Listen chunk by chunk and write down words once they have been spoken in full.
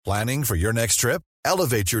Planning for your next trip?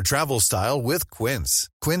 Elevate your travel style with Quince.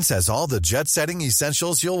 Quince has all the jet-setting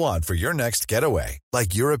essentials you'll want for your next getaway,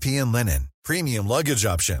 like European linen, premium luggage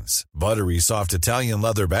options, buttery soft Italian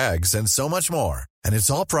leather bags, and so much more. And it's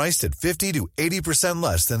all priced at 50 to 80%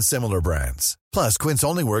 less than similar brands. Plus, Quince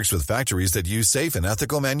only works with factories that use safe and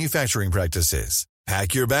ethical manufacturing practices.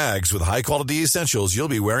 Pack your bags with high-quality essentials you'll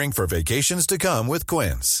be wearing for vacations to come with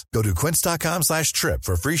Quince. Go to quince.com/trip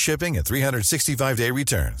for free shipping and 365-day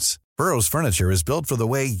returns. Burrow's furniture is built for the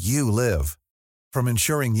way you live. From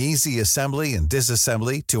ensuring easy assembly and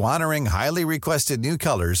disassembly to honoring highly requested new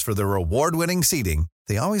colors for their award-winning seating,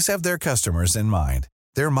 they always have their customers in mind.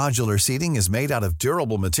 Their modular seating is made out of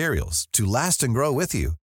durable materials to last and grow with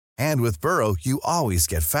you. And with Burrow, you always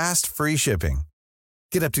get fast, free shipping.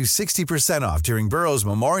 Get up to 60% off during Burrow's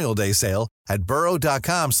Memorial Day sale at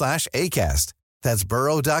burrow.com/ACAST. That's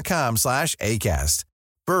burrow.com/ACAST.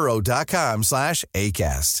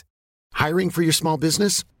 burrow.com/ACAST. Hiring for your small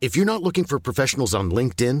business? If you're not looking for professionals on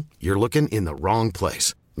LinkedIn, you're looking in the wrong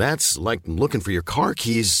place. That's like looking for your car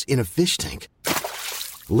keys in a fish tank.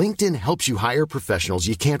 LinkedIn helps you hire professionals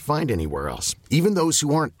you can't find anywhere else, even those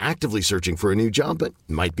who aren't actively searching for a new job but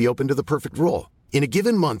might be open to the perfect role. In a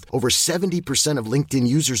given month, over 70% of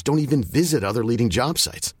LinkedIn users don't even visit other leading job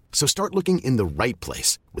sites. So start looking in the right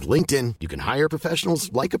place. With LinkedIn, you can hire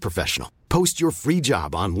professionals like a professional. Post your free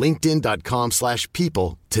job on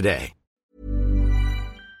linkedin.com/people today.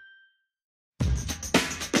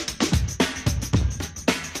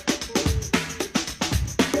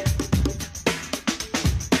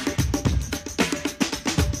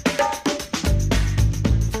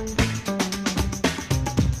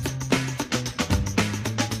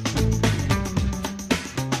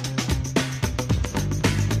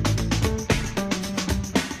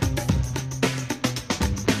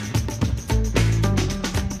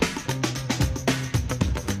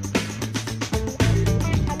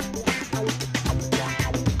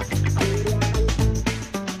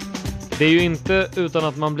 Det är ju inte utan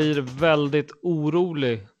att man blir väldigt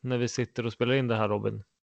orolig när vi sitter och spelar in det här, Robin.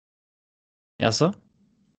 Jaså?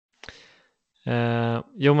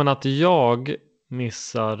 Jo, men att jag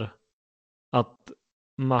missar att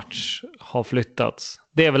match har flyttats.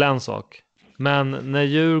 Det är väl en sak. Men när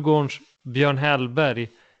Djurgårdens Björn Hellberg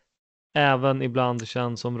även ibland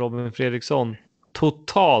känns som Robin Fredriksson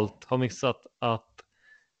totalt har missat att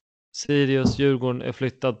Sirius Djurgården är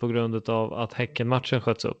flyttad på grund av att Häcken-matchen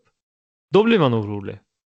sköts upp. Då blir man orolig.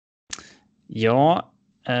 Ja,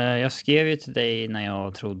 jag skrev ju till dig när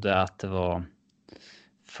jag trodde att det var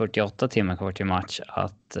 48 timmar kvar till match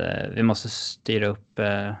att vi måste styra upp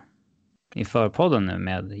i förpodden nu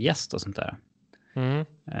med gäst och sånt där.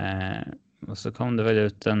 Och så kom det väl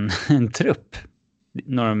ut en trupp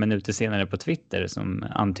några minuter senare på Twitter som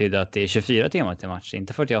antydde att det är 24 timmar till match,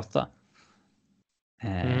 inte 48.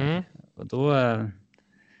 Och då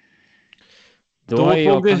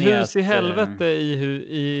får vi hus i helvete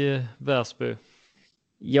i Väsby.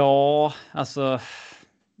 Ja, alltså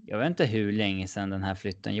jag vet inte hur länge sedan den här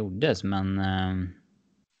flytten gjordes, men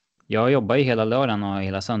jag jobbar ju hela lördagen och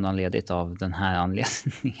hela söndagen ledigt av den här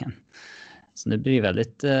anledningen. Så det blir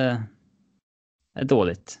väldigt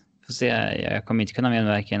dåligt. Får se, jag kommer inte kunna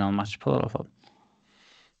medverka i någon match på i alla fall.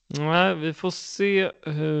 Nej, vi får se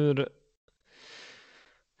hur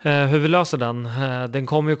vi löser den. Den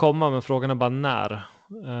kommer ju komma, men frågan är bara när.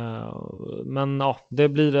 Men ja, det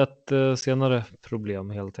blir ett senare problem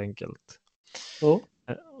helt enkelt.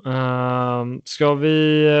 Ska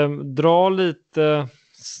vi dra lite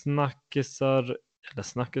snackisar?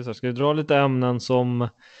 Ska vi dra lite ämnen som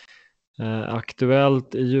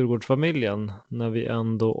aktuellt i Djurgårdsfamiljen när vi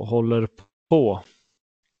ändå håller på?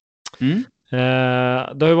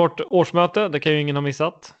 Det har ju varit årsmöte, det kan ju ingen ha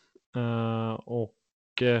missat. Och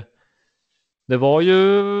det var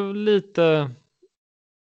ju lite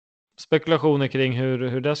spekulationer kring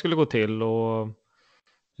hur det skulle gå till, och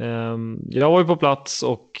jag var ju på plats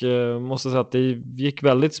och måste säga att det gick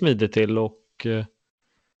väldigt smidigt till, och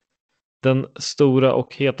den stora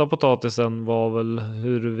och heta potatisen var väl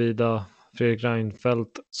huruvida Fredrik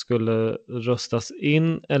Reinfeldt skulle röstas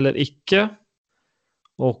in eller icke,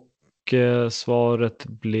 och svaret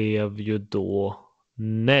blev ju då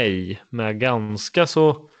nej med ganska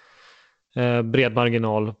så bred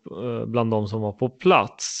marginal bland de som var på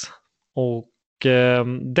plats. Och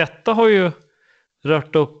detta har ju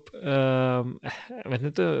rört upp jag vet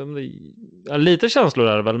inte om det, lite känslor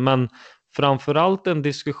är det väl, men framförallt en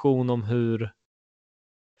diskussion om hur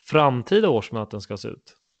framtida årsmöten ska se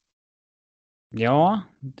ut. Ja,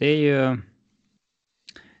 det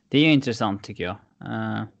är ju intressant tycker jag.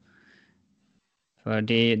 För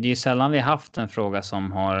det är ju sällan vi har haft en fråga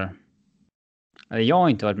som har... Eller jag har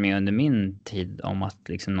inte varit med under min tid om att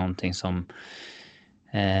liksom någonting som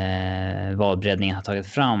valberedningen har tagit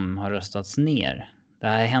fram har röstats ner. Det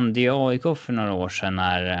här hände ju AIK för några år sedan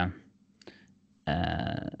när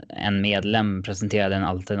en medlem presenterade en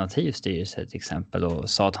alternativ styrelse till exempel och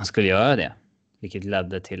sa att han skulle göra det. Vilket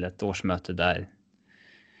ledde till ett årsmöte där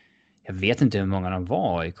jag vet inte hur många de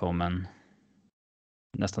var AIK, men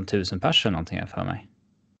nästan 1000 personer någonting här för mig.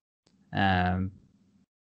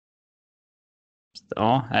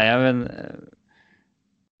 Ja, jag vet.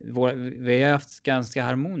 Vi har haft ganska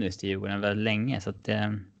harmoniskt i Djurgården väldigt länge så att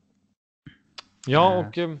Ja,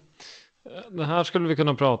 och det här skulle vi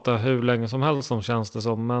kunna prata hur länge som helst om, känns det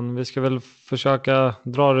som, men vi ska väl försöka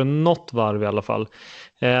dra det något varv i alla fall.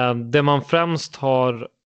 Det man främst har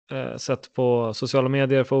sett på sociala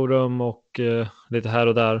medier, forum och lite här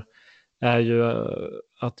och där är ju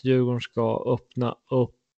att Djurgården ska öppna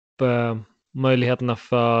upp möjligheterna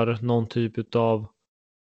för någon typ av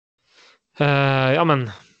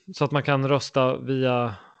så att man kan rösta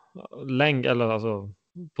via länk eller alltså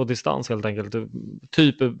på distans helt enkelt,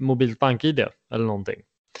 typ mobilt bank-ID eller någonting.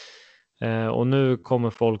 Och nu kommer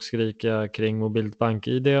folk skrika kring mobilt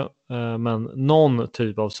bank-ID, men någon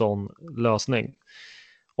typ av sån lösning.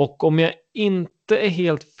 Och om jag inte är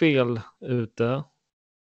helt fel ute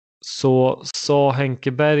så sa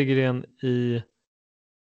Henke Berggren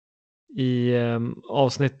i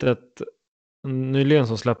avsnittet nyligen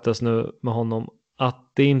som släpptes nu med honom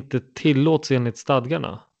att det inte tillåts enligt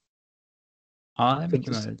stadgarna. ja, det är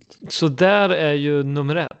mycket möjligt. Så där är ju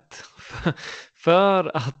nummer 1.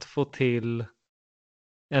 För att få till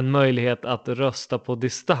en möjlighet att rösta på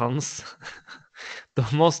distans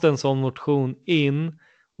då måste en sån motion in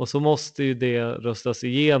och så måste ju det röstas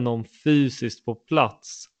igenom fysiskt på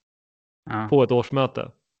plats på ett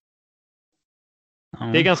årsmöte.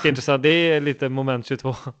 Det är ganska intressant. Det är lite moment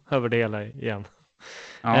 22 över det hela igen.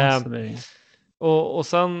 Ja, så det är... Och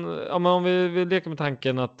sen, men om vi leker med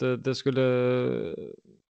tanken att det skulle,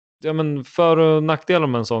 för- och nackdelar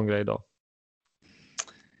med en sån grej då?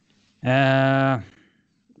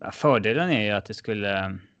 Fördelen är ju att det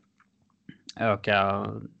skulle öka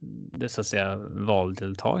det så att säga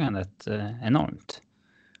valdeltagandet enormt.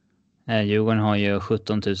 Djurgården har ju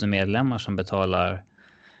 17 000 medlemmar som betalar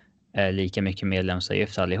lika mycket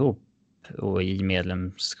medlemsavgift allihop. Och i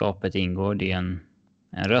medlemskapet ingår det en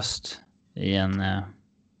röst i en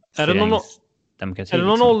föreningsdemokrati.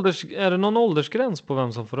 Är det någon åldersgräns på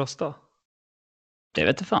vem som får rösta? Det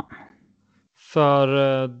vet jag fan.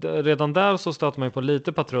 För redan där så stöter man ju på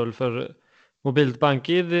lite patrull, för mobilt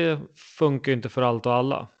bank-ID funkar ju inte för allt och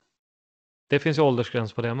alla. Det finns ju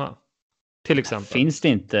åldersgräns på det med. Till exempel. Finns det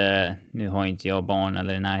inte, nu har inte jag barn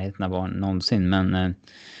eller i närheten av barn någonsin, men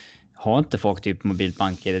har inte folk typ mobilt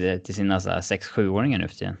bank-ID till sina 6-7-åringar nu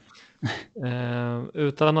för tiden?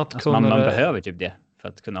 Utan att alltså kunna... man behöver typ det för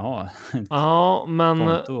att kunna ha ett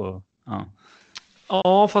konto.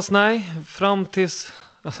 Ja, fast nej. Fram tills...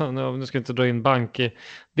 Alltså, nu ska jag inte dra in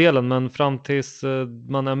bankdelen, men fram tills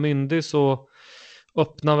man är myndig så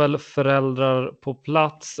öppnar väl föräldrar på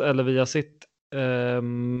plats eller via sitt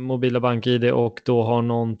mobila bank-ID och då har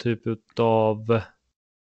någon typ av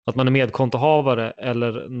att man är medkontohavare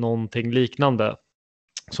eller någonting liknande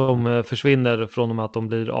som försvinner från och med att de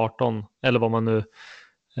blir 18 eller vad man nu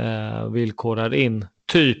villkorar in.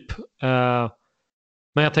 Typ.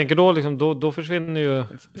 Men jag tänker då liksom, då försvinner ju...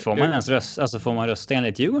 Får man ens rösta, alltså får man rösta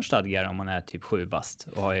enligt Djurgårdens stadgar om man är typ 7 bast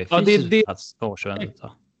och har fysiskt plats på årsmötet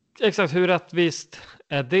då? Exakt, hur rättvist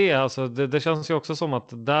är det? Alltså det känns ju också som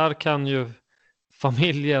att där kan ju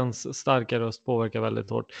familjens starka röst påverka väldigt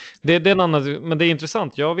hårt. Det är en annan, men det är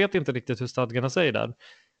intressant. Jag vet inte riktigt hur stadgarna säger där.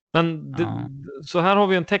 Men så här har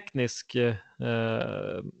vi en teknisk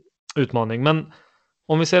utmaning. Men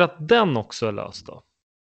om vi säger att den också är löst då?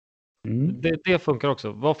 Det funkar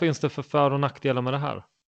också. Vad finns det för och nackdelar med det här?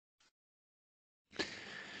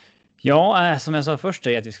 Ja, som jag sa först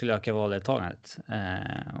är att vi skulle öka valdeltagandet.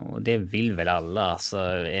 Och det vill väl alla. Alltså,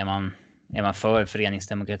 är man för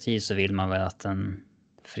föreningsdemokrati så vill man väl att en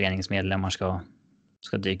föreningsmedlemmar ska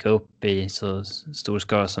dyka upp i så stor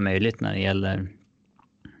skala som möjligt när det gäller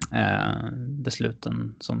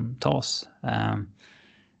besluten som tas.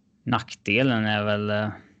 Nackdelen är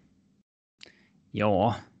väl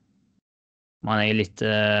man är ju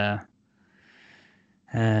lite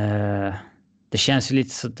det känns ju lite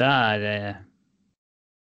sådär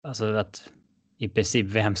alltså att i princip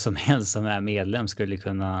vem som helst som är medlem skulle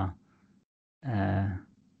kunna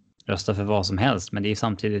rösta för vad som helst, men det är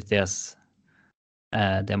samtidigt deras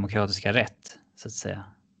demokratiska rätt så att säga.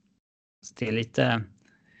 Så det är lite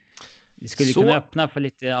Det skulle kunna öppna för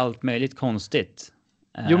lite allt möjligt konstigt.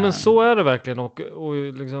 Jo, men så är det verkligen. Och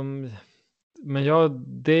liksom, men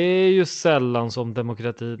det är ju sällan som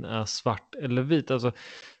demokratin är svart eller vit. Alltså,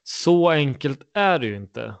 så enkelt är det ju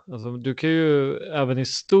inte. Alltså, du kan ju även i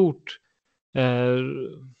stort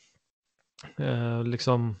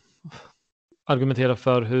liksom argumentera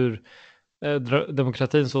för hur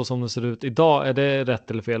demokratin så som den ser ut idag, är det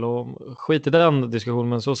rätt eller fel? Och skit i den diskussionen,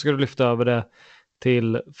 men så ska du lyfta över det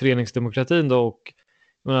till föreningsdemokratin då. Och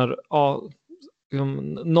jag menar, ja,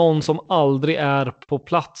 någon som aldrig är på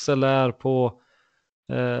plats eller är på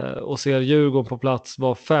och ser Djurgården på plats en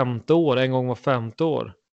gång var femte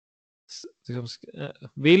år.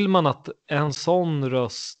 Vill man att en sån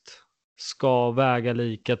röst ska väga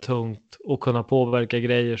lika tungt och kunna påverka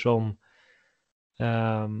grejer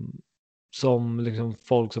som liksom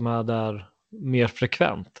folk som är där mer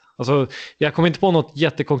frekvent? Alltså, jag kommer inte på något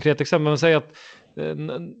jättekonkret exempel, men säg att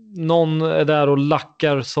någon är där och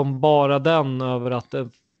lackar som bara den över att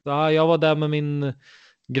jag var där med min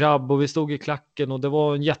grabb och vi stod i klacken och det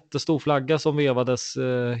var en jättestor flagga som vevades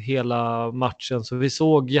hela matchen, så vi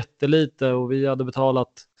såg jättelite och vi hade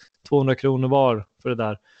betalat 200 kronor var för det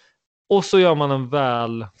där. Och så gör man en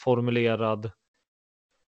välformulerad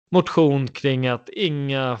motion kring att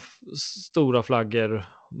inga stora flaggor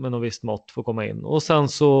med något visst mått får komma in. Och sen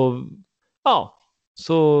så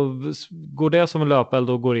går det som en löpeld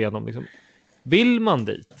och går igenom. Liksom. Vill man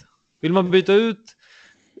dit? Vill man byta ut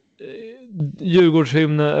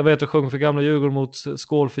Djurgårdshymnen, sjung för gamla Djurgården mot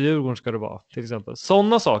skål för Djurgården ska det vara, till exempel.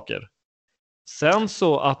 Sådana saker. Sen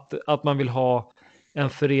så att man vill ha en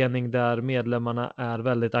förening där medlemmarna är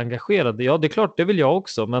väldigt engagerade. Ja, det är klart, det vill jag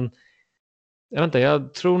också, men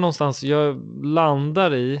jag tror någonstans jag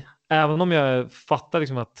landar i, även om jag fattar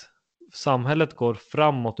liksom att samhället går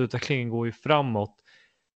framåt, utvecklingen går ju framåt.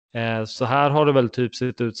 Så här har det väl typ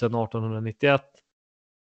sett ut sedan 1891.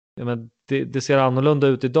 Men det ser annorlunda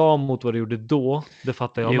ut idag mot vad det gjorde då. Det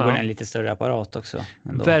fattar jag med. Det är en lite större apparat också.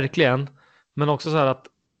 Ändå. Verkligen. Men också så här att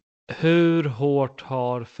hur hårt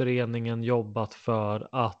har föreningen jobbat för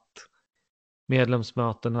att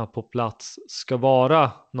medlemsmötena på plats ska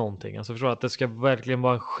vara någonting? Alltså förstår att det ska verkligen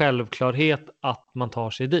vara en självklarhet att man tar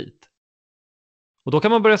sig dit. Och då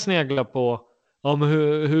kan man börja snegla på men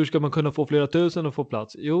hur ska man kunna få flera tusen att få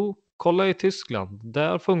plats? Jo, kolla i Tyskland.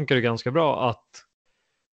 Där funkar det ganska bra att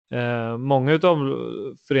många av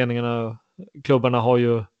föreningarna, klubbarna har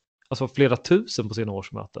ju alltså flera tusen på sina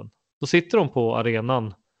årsmöten. Då sitter de på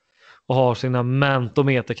arenan och har sina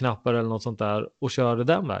mentometerknappar eller något sånt där och kör det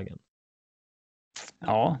den vägen.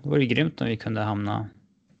 Ja, det vore grymt om vi kunde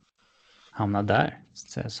hamna där.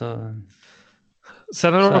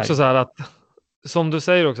 Sen är det också så här att, som du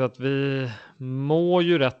säger också, att vi mår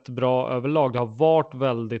ju rätt bra överlag. Det har varit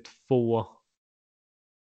väldigt få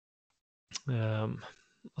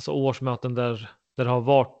alltså årsmöten där det har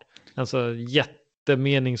varit alltså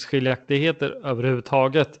jättemeningsskiljaktigheter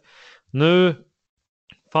överhuvudtaget. Nu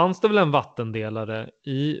fanns det väl en vattendelare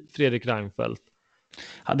i Fredrik Reinfeldt.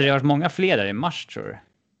 Hade det varit många fler där i mars, tror du?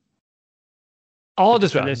 Ja, det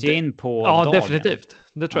tror jag. In på dagen. Definitivt.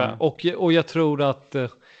 Det tror jag. Och jag tror att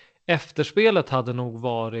efterspelet hade nog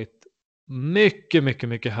varit mycket, mycket,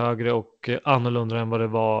 mycket högre och annorlunda än vad det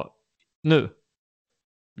var nu.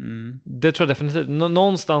 Det tror jag definitivt.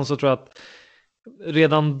 Någonstans så tror jag att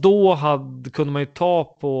redan då kunde man ju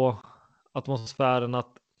ta på atmosfären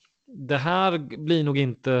att det här blir nog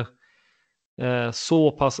inte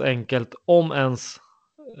så pass enkelt, om ens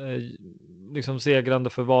liksom segrande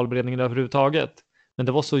för valberedningen överhuvudtaget. Men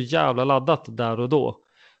det var så jävla laddat där och då.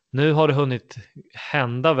 Nu har det hunnit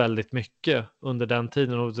hända väldigt mycket under den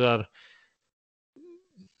tiden och där,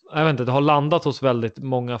 jag vet inte, det har landat hos väldigt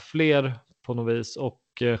många fler på något vis och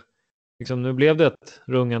liksom, nu blev det ett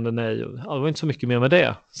rungande nej. Det var inte så mycket mer med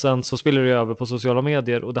det. Sen så spelade det över på sociala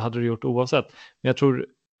medier och det hade det gjort oavsett. Men jag tror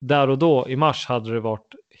där och då i mars hade det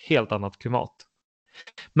varit helt annat klimat.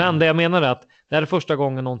 Men det jag menar är att det här är första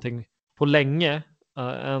gången någonting på länge,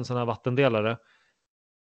 en sån här vattendelare.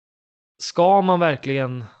 Ska man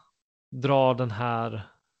verkligen dra den här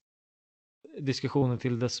diskussionen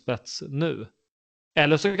till dess spets nu?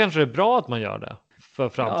 Eller så kanske det är bra att man gör det för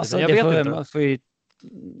framtiden. Alltså, jag vet inte. Man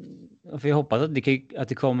får ju hoppas att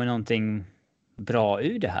det kommer någonting bra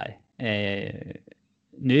ur det här.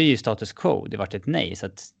 Nu är ju status quo, det har varit ett nej, så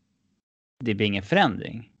att det blir ingen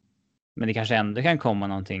förändring. Men det kanske ändå kan komma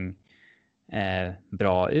någonting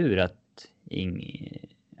bra ur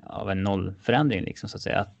av en nollförändring, liksom, så att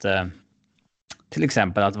säga. Att, till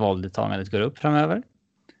exempel att valdeltagandet går upp framöver.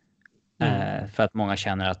 För att många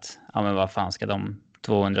känner att men vad fan ska de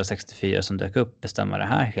 264 som dök upp bestämma det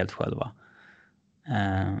här helt själva?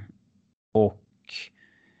 Och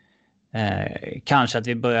kanske att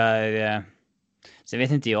vi börjar... så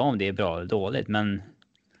vet inte jag om det är bra eller dåligt, men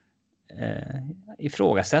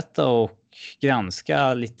ifrågasätta och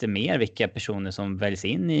granska lite mer vilka personer som väljs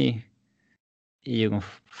in i Djurgårdens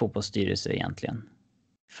fotbollsstyrelse egentligen.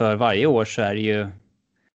 För varje år så är det ju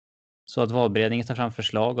så att valberedningen tar fram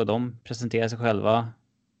förslag och de presenterar sig själva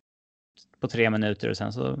på 3 minuter och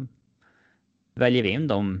sen så väljer vi in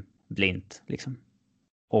dem blint liksom.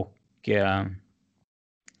 Och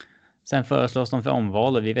sen föreslås de för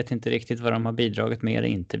omval och vi vet inte riktigt vad de har bidragit med eller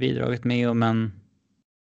inte bidragit med, men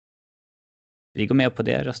vi går med på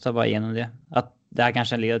det, röstar bara igenom det. Att det här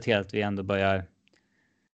kanske leder till att vi ändå börjar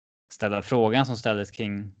ställa frågan som ställdes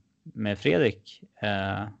kring med Fredrik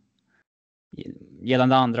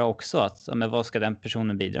gällande andra också, att men vad ska den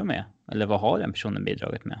personen bidra med? Eller vad har den personen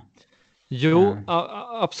bidragit med? Jo,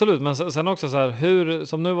 absolut. Men sen också så här,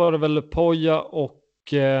 som nu var det väl Poja och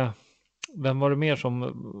vem var det mer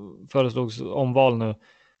som föreslogs omval nu?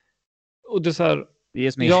 Och det är så här... Det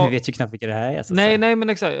är som jag vet ju knappt vilka det här är. Nej, men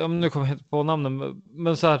exakt. Nu kommer jag inte på namnen.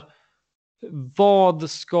 Men så här, vad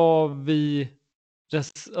ska vi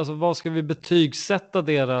betygsätta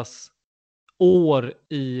deras år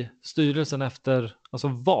i styrelsen efter? Alltså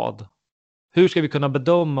vad? Hur ska vi kunna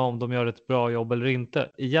bedöma om de gör ett bra jobb eller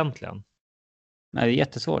inte egentligen? Nej, det är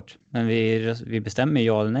jättesvårt. Men vi bestämmer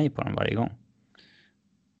ja eller nej på dem varje gång.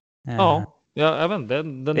 Ja, jag vet inte.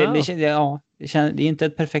 Det är inte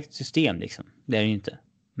ett perfekt system liksom. Det är det ju inte.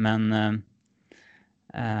 Men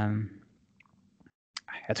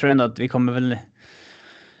jag tror ändå att vi kommer väl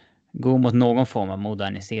gå mot någon form av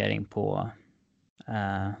modernisering på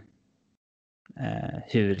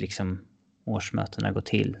hur liksom årsmötena går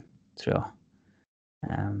till, tror jag.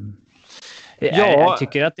 Jag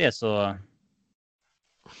tycker att det är så...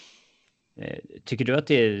 Tycker du att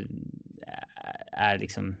det är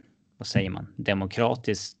liksom, vad säger man,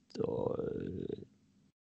 demokratiskt och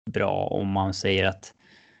bra om man säger att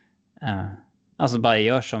alltså bara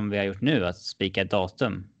gör som vi har gjort nu, att spika ett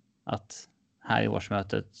datum, att här i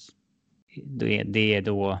årsmötet det är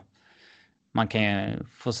då man kan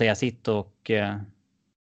få säga sitt och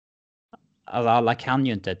alla kan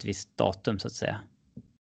ju inte ett visst datum så att säga.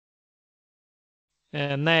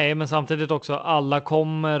 Nej, men samtidigt också alla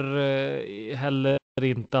kommer heller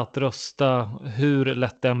inte att rösta hur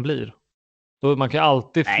lätt den blir. Så man kan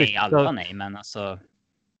alltid flytta... Nej, men alltså...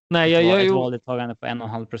 Nej, ett valdeltagande på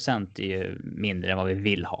 1,5% är ju mindre än vad vi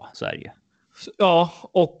vill ha, så är det ju. Ja,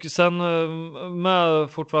 och sen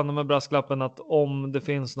fortfarande med brasklappen att om det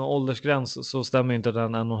finns någon åldersgräns så stämmer inte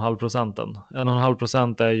den 1,5%.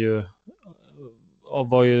 1,5%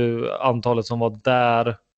 var ju antalet som var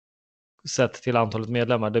där sett till antalet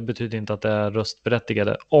medlemmar. Det betyder inte att det är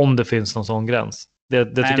röstberättigade om det finns någon sån gräns. Det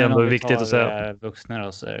tycker jag ändå är viktigt att säga. Vuxna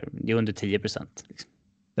då, så är det under 10%. Liksom.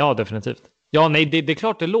 Ja, definitivt. Ja, nej, det är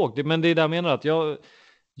klart det är lågt. Men det är det jag menar, att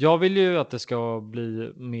jag vill ju att det ska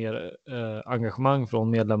bli mer engagemang från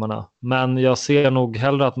medlemmarna. Men jag ser nog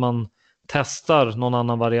hellre att man testar någon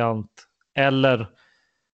annan variant eller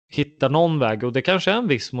hittar någon väg. Och det kanske är en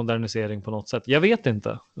viss modernisering på något sätt. Jag vet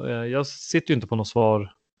inte. Jag sitter ju inte på något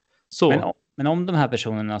svar. Så. Men om de här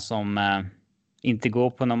personerna som inte går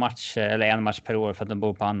på någon match eller en match per år för att de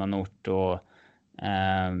bor på annan ort och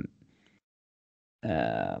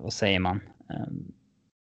vad säger man?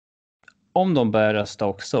 Om de börjar rösta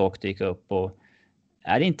också och dyka upp, och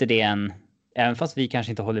är det inte det även fast vi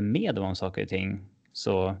kanske inte håller med om saker och ting,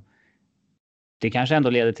 så det kanske ändå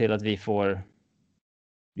leder till att vi får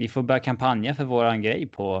börja kampanja för våran grej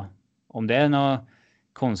på, om det är några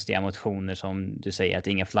konstiga motioner som du säger att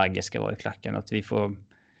inga flaggor ska vara i klacken, att vi får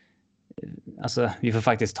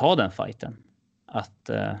faktiskt ta den fighten. Att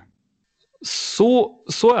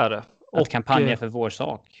så är det. Att kampanja för vår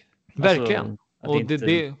sak. Verkligen. Alltså,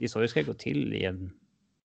 det är så det ska gå till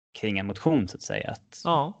kring en motion, så att säga. Att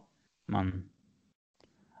man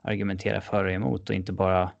argumenterar för och emot och inte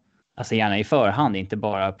bara, alltså gärna i förhand, inte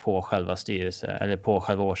bara på själva styrelse eller på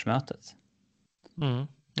själva årsmötet.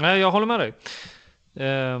 Nej, jag håller med dig.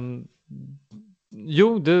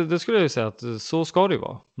 Jo, det skulle jag säga att så ska det ju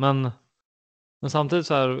vara. Men samtidigt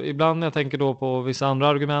så här, ibland när jag tänker då på vissa andra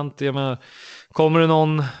argument, jag menar, kommer det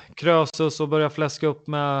någon krösus och börjar fläska upp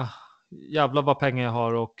med jävla vad pengar jag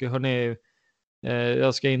har, och hörni,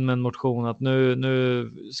 jag ska in med en motion att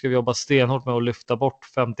nu ska vi jobba stenhårt med att lyfta bort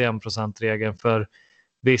 51%-regeln, för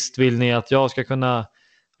visst vill ni att jag ska kunna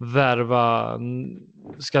värva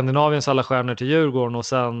Skandinaviens alla stjärnor till Djurgården och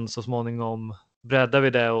sen så småningom breddar vi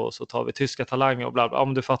det och så tar vi tyska talanger och bla bla. Ja,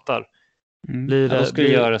 men du fattar. Då skulle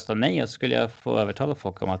jag rösta nej och så skulle jag få övertala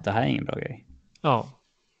folk om att det här är ingen bra grej. Ja,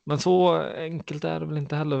 men så enkelt är det väl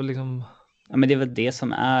inte heller liksom. Ja, men det är väl det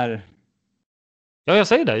som är Ja, jag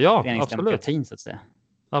säger det. Ja, absolut. föreningsdemokratin så att säga.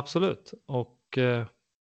 Absolut. Och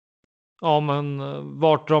ja, men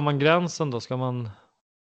vart drar man gränsen då? Ska man...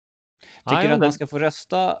 Tycker du att man ska få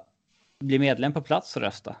rösta, bli medlem på plats och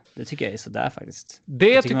rösta? Det tycker jag är sådär faktiskt.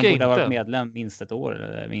 Det tycker jag man borde ha inte. varit medlem minst ett år.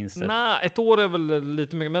 Eller minst ett... Nej, ett år är väl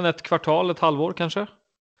lite mycket, men ett kvartal, ett halvår kanske.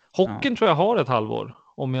 Hockeyn tror jag har ett halvår.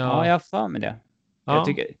 Om jag... Ja, jag har för mig det. Ja. Jag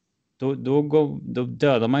tycker, då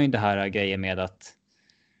dödar man ju det här grejen med att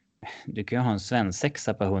du kan ju ha en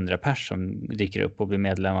svensexa på 100 pers som dyker upp och blir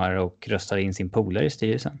medlemmar och röstar in sin polare i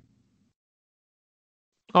styrelsen.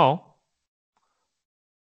 Ja.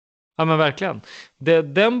 Ja, men verkligen.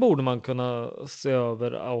 Den borde man kunna se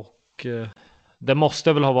över och det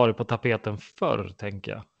måste väl ha varit på tapeten förr,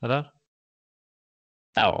 tänker jag. Eller?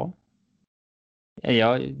 Ja.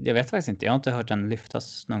 Jag vet faktiskt inte. Jag har inte hört den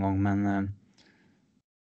lyftas någon gång, men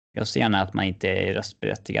jag ser gärna att man inte är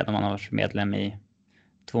röstberättigad om man har varit medlem i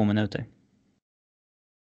 2 minuter.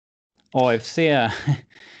 AFC,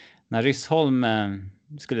 när Ryssholm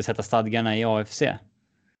skulle sätta stadgarna i AFC,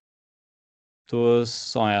 då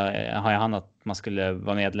har han att man skulle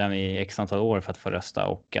vara medlem i x antal år för att få rösta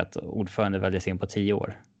och att ordförande väljdes in på 10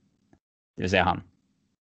 år. Det vill säga han.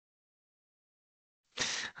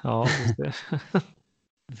 Ja, just det.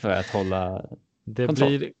 För att hålla Det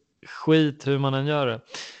kontroll. blir skit hur man än gör det.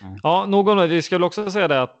 Ja, vi skulle också säga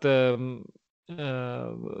det att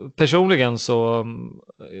personligen så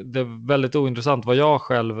det är väldigt ointressant vad jag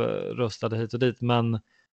själv röstade hit och dit, men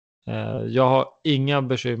jag har inga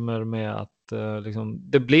bekymmer med att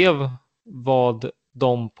liksom, det blev vad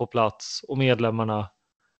de på plats och medlemmarna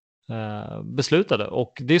beslutade,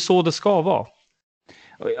 och det är så det ska vara.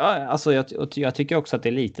 Ja, alltså jag tycker också att det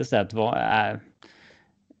är lite så att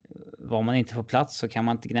var man inte får plats så kan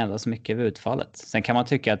man inte gnälla så mycket över utfallet. Sen kan man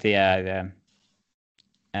tycka att det är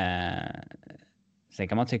sen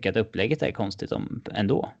kan man tycka att upplägget är konstigt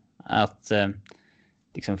ändå. Att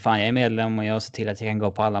liksom, fan, jag är medlem och jag ser till att jag kan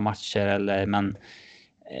gå på alla matcher, men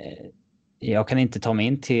jag kan inte ta mig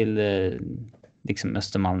in till liksom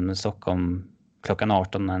Östermalm, Stockholm klockan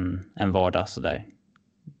 18 en vardag sådär.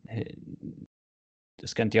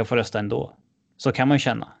 Ska inte jag få rösta ändå? Så kan man ju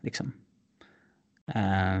känna liksom.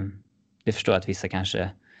 Det förstår jag att vissa kanske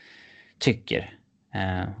tycker.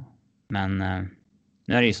 Men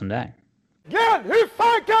nu är det ju som det är. Glenn, hur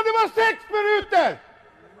fan kan det vara 6 minuter?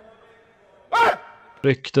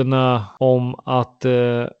 Ryktena om att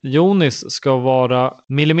Jonis ska vara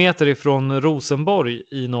millimeter ifrån Rosenborg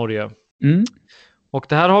i Norge. Mm. Och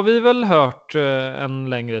det här har vi väl hört en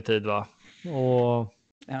längre tid, va? Och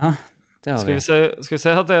Ja, det har ska vi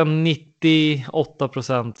säga att det är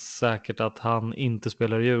 98% säkert att han inte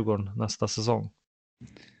spelar i Djurgården nästa säsong?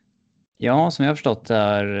 Ja, som jag har förstått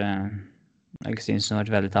är Augustinsson varit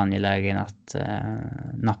väldigt angelägen att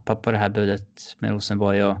nappa på det här budet med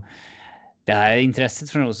Rosenborg, och det här intresset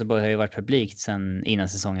från Rosenborg har ju varit publikt sedan innan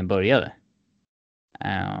säsongen började.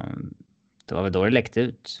 Det var väl då det läckte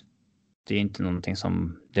ut. Det är inte någonting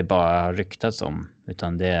som det bara har ryktats om,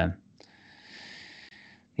 utan det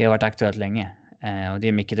har varit aktuellt länge. Och det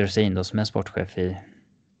är Micke Dorsin då som är sportchef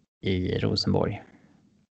i Rosenborg.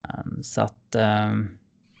 Så att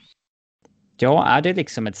ja, är det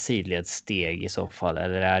liksom ett sidledssteg i så fall,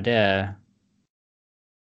 eller är det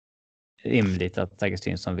rimligt att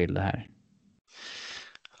Augustinsson vill det här?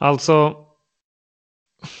 Alltså,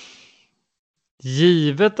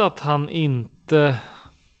 givet att han inte...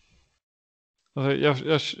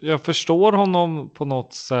 Jag förstår honom på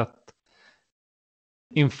något sätt.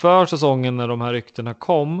 Inför säsongen när de här ryktena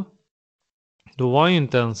kom, då var han ju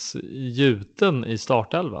inte ens gjuten i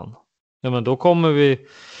startelvan. Ja, men då kommer vi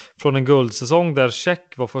från en guldsäsong där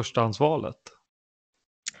Check var förstahandsvalet.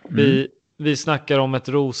 Vi snackar om ett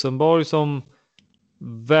Rosenborg som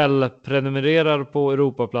väl prenumererar på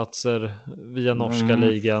Europaplatser via norska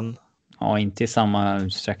ligan. Ja, inte i samma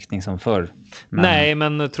utsträckning som förr. Men... Nej,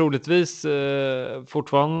 men troligtvis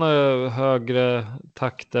fortfarande högre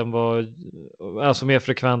takt än alltså mer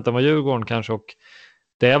frekvent än vad Djurgården kanske, och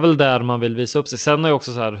det är väl där man vill visa upp sig. Sen är det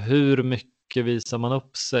också så här, hur mycket visar man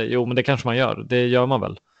upp sig? Jo, men det kanske man gör. Det gör man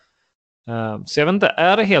väl. Så jag vet inte,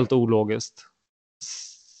 är det helt ologiskt?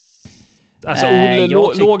 Alltså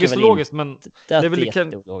logiskt, men det är väl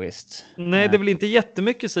jätteologiskt. Nej, det är väl inte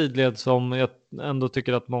jättemycket sidled som jag ändå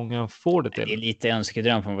tycker att många får det till. Det är lite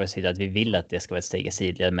önskedröm från vår sida att vi vill att det ska vara ett steg i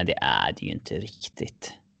sidled, men det är det ju inte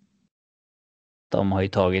riktigt. De har ju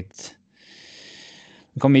tagit...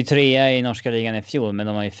 De kom ju 3 i norska ligan i fjol, men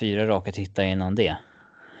de har ju 4 raka titlar innan det.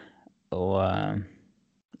 Och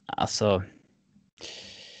alltså...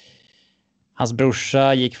 Hans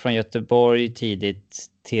brorsa gick från Göteborg tidigt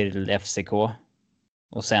till FCK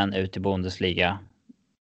och sen ut i Bundesliga.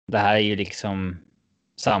 Det här är ju liksom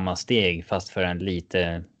samma steg fast för en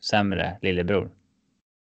lite sämre lillebror.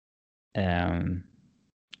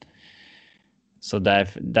 Så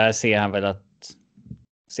där ser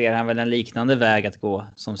han väl en liknande väg att gå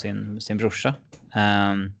som sin brorsa.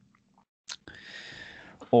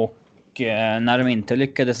 Och när de inte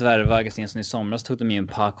lyckades värva Augustinsson i somras tog de ju en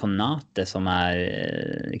Paconate som är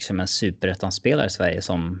liksom en superettanspelare i Sverige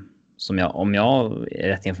som jag, om jag är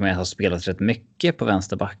rätt informerad, har spelat rätt mycket på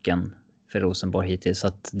vänsterbacken för Rosenborg hittills. Så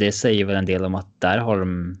att det säger väl en del om att där har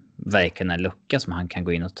de verkligen en lucka som han kan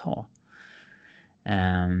gå in och ta.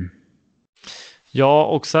 Ja,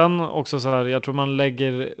 och sen också så här, jag tror man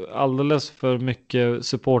lägger alldeles för mycket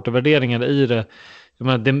supportervärderingar i det. Jag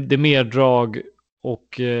menar, det är mer drag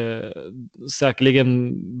och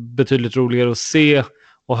säkerligen betydligt roligare att se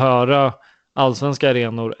och höra allsvenska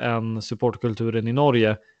arenor än supportkulturen i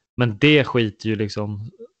Norge. Men det skiter ju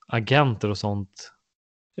liksom agenter och sånt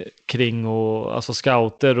kring, och alltså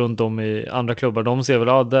scouter runt om i andra klubbar. De ser väl,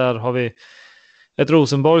 ja, där har vi ett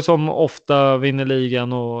Rosenborg som ofta vinner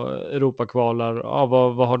ligan och Europakvalar. Ja,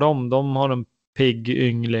 vad har de? De har en pigg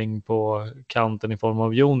yngling på kanten i form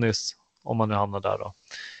av Jonis, om man nu hamnar där då.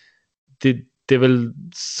 Det är väl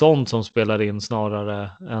sånt som spelar in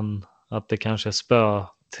snarare än att det kanske är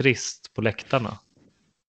spötrist på läktarna.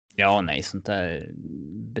 Ja, nej, sånt där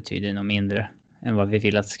betyder nog mindre än vad vi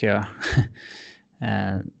vill att det ska göra.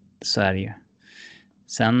 Så är det ju.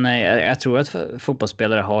 Sen, jag tror att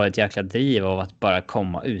fotbollsspelare har ett jäkla driv av att bara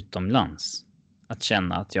komma utomlands. Att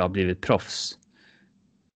känna att jag har blivit proffs.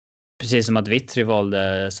 Precis som att Vittry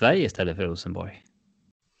valde Sverige istället för Rosenborg.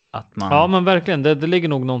 Att man... Ja, men verkligen. Det ligger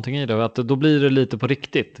nog någonting i det. Att då blir det lite på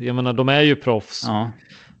riktigt. Jag menar, de är ju proffs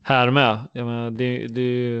här med. Jag menar, det är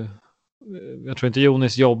ju... Jag tror inte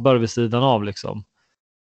Jonis jobbar vid sidan av liksom.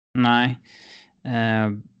 Nej.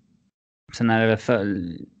 Sen är det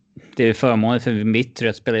väl det är förmånligt för Vittry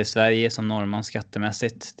att spela i Sverige som norrman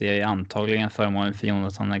skattemässigt. Det är antagligen förmånligt för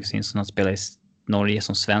Jonathan Augustinsson att spela i Norge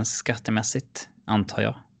som svensk skattemässigt, antar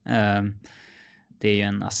jag. Det är ju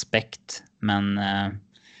en aspekt, men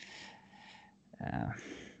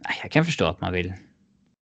jag kan förstå att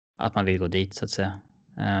man vill gå dit, så att säga.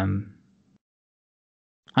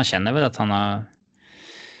 Han känner väl att han har...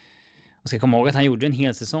 Jag ska komma ihåg att han gjorde en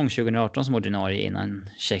hel säsong 2018 som ordinarie innan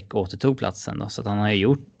Tjeck återtog platsen då. Så att han har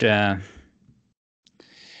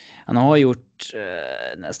gjort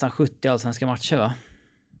nästan 70 allsvenska matcher, va?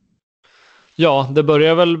 Ja, det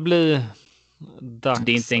börjar väl bli dags. Så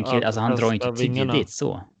det är inte en kille, alltså han drar inte tidigt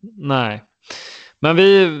så. Nej. Men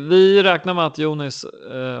vi räknar med att Jonis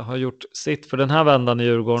har gjort sitt för den här vändan i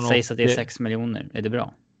Djurgården. Sägs att det är 6 miljoner. Är det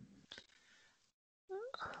bra?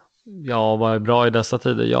 Ja, vad är bra i dessa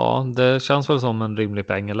tider? Ja, det känns väl som en rimlig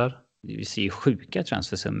peng, eller? Vi ser ju sjuka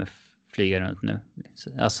transfersummor flyga runt nu.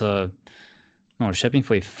 Alltså, Norrköping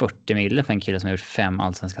får ju 40 mille för en kille som har gjort 5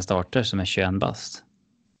 allsvenska starter som är 21 bast.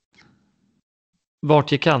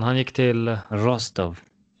 Vart gick han? Han gick till... Rostov.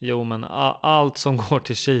 Jo, men allt som går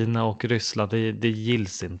till Kina och Ryssland, det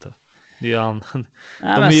gills inte. Det är de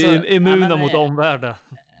är immuna mot omvärlden.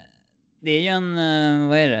 Det är ju en,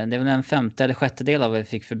 vad är det? Det är väl en 5:e eller 6:e del av vad vi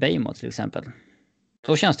fick för Beijmo till exempel.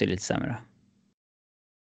 Då känns det lite sämre.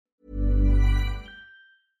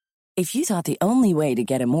 If you thought the only way to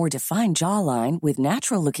get a more defined jawline with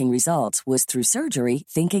natural-looking results was through surgery,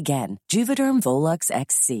 think again. Juvederm Volux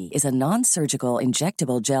XC is a non-surgical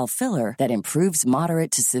injectable gel filler that improves moderate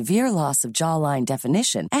to severe loss of jawline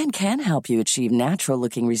definition and can help you achieve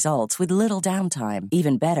natural-looking results with little downtime.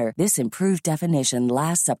 Even better, this improved definition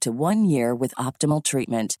lasts up to 1 year with optimal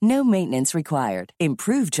treatment. No maintenance required.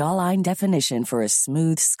 Improve jawline definition for a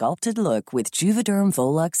smooth, sculpted look with Juvederm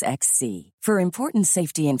Volux XC. For important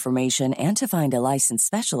safety information and to find a licensed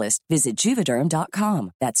specialist, visit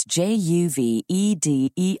Juvederm.com. That's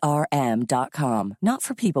Juvederm.com. Not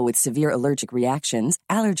for people with severe allergic reactions,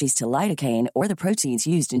 allergies to lidocaine, or the proteins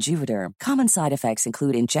used in Juvederm. Common side effects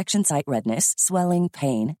include injection site redness, swelling,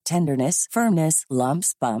 pain, tenderness, firmness,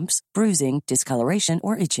 lumps, bumps, bruising, discoloration,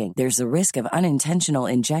 or itching. There's a risk of unintentional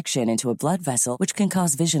injection into a blood vessel, which can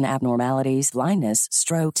cause vision abnormalities, blindness,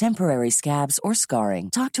 stroke, temporary scabs, or scarring.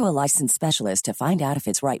 Talk to a licensed specialist to find out if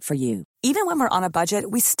it's right for you. Even when we're on a budget,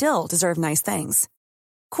 we still deserve nice things.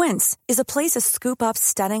 Quince is a place to scoop up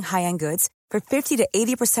stunning high-end goods for 50 to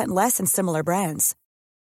 80% less than similar brands.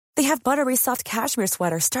 They have buttery soft cashmere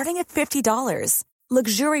sweaters starting at $50,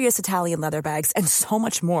 luxurious Italian leather bags, and so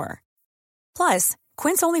much more. Plus,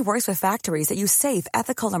 Quince only works with factories that use safe,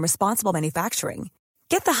 ethical, and responsible manufacturing.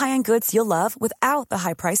 Get the high-end goods you'll love without the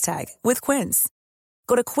high price tag with Quince.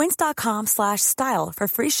 Go to quince.com/style for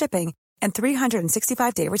free shipping and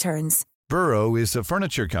 365-day returns. Burrow is a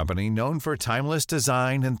furniture company known for timeless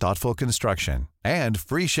design and thoughtful construction, and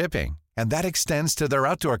free shipping, and that extends to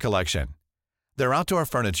their outdoor collection. Their outdoor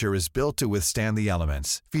furniture is built to withstand the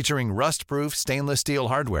elements, featuring rust-proof stainless steel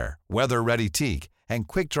hardware, weather-ready teak, and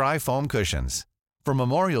quick-dry foam cushions. For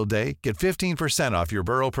Memorial Day, get 15% off your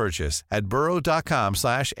Burrow purchase at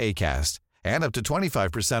burrow.com/acast, and up to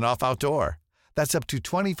 25% off outdoor. That's up to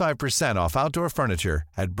 25% off outdoor furniture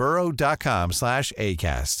at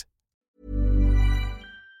burrow.com/acast.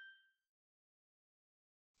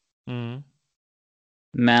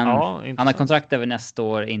 Men Ja, han har kontrakt över nästa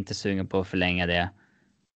år, inte sugen på att förlänga det.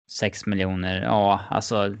 6 miljoner. Ja,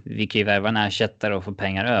 alltså vi kan ju värva en ersättare och få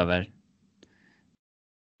pengar över.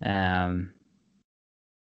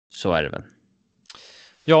 Så är det väl.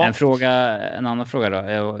 Ja. En annan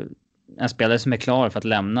fråga då. En spelare som är klar för att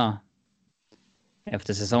lämna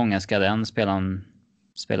efter säsongen, ska den spelaren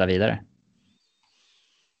spela vidare?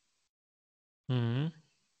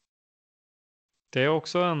 Det är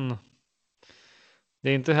också det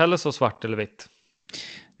är inte heller så svart eller vitt.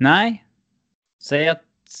 Nej. Säg att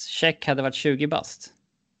Check hade varit 20 bast.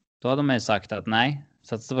 Då hade man ju sagt att nej,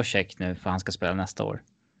 satsa på Check nu för han ska spela nästa år.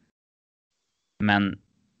 Men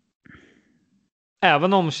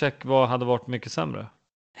Även om Check hade varit mycket sämre.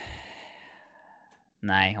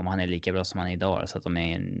 Nej, om han är lika bra som han är idag, så att de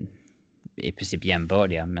är i princip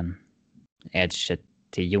jämbördiga, men edge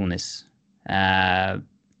till Jonas.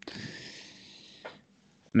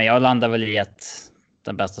 Men jag landar väl i att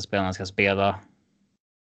den bästa spelaren ska spela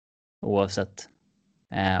oavsett.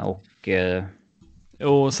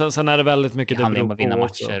 Och sen är det väldigt mycket det handlar om att vinna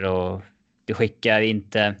matcher och det skickar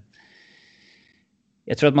inte.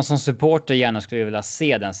 Jag tror att man som supporter gärna skulle vilja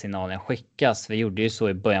se den signalen skickas. Vi gjorde ju så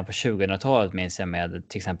i början på 2000-talet, minns jag, med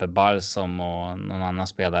till exempel Barsom och någon annan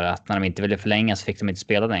spelare, att när de inte ville förlänga så fick de inte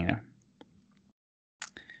spela längre.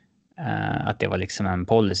 Att det var liksom en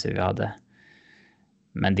policy vi hade.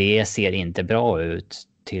 Men det ser inte bra ut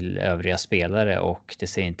till övriga spelare, och det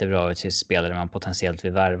ser inte bra ut till spelare man potentiellt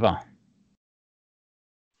vill värva.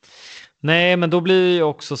 Nej, men då blir det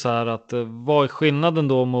också så här att vad är skillnaden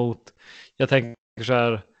då mot, jag tänker så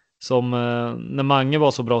här, som när Mange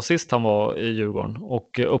var så bra sist han var i Djurgården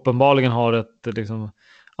och uppenbarligen har ett liksom,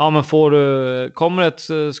 ja men kommer ett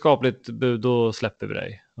skapligt bud, då släpper vi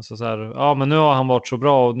dig. Alltså så här, ja men nu har han varit så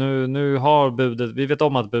bra och nu har budet, vi vet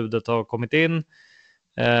om att budet har kommit in.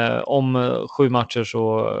 Om 7 matcher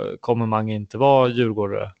så kommer Mange inte vara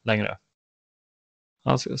Djurgårdare längre.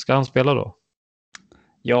 Ska han spela då?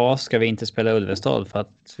 Ja, ska vi inte spela Ulvestad för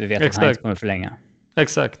att vi vet att han inte kommer förlänga.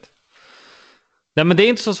 Exakt. Nej, men det är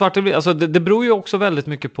inte så svart. Alltså, det beror ju också väldigt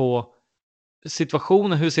mycket på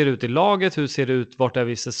situationen. Hur ser det ut i laget? Hur ser det ut? Vart är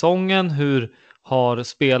vi i säsongen? Hur har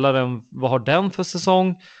spelaren, vad har den för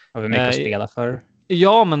säsong? Har vi mycket att spela för?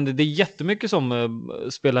 Ja, men det är jättemycket som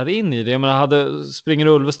spelar in i det. Jag menar, springer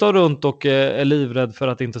Ulvestad runt och är livrädd för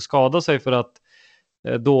att inte skada sig, för att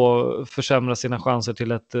då försämra sina chanser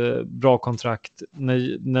till ett bra kontrakt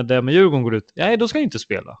när det med Djurgården går ut. Nej, då ska han inte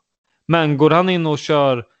spela. Men går han in och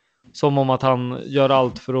kör som om att han gör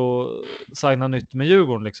allt för att signa nytt med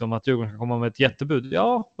Djurgården, liksom, att Djurgården kan komma med ett jättebud.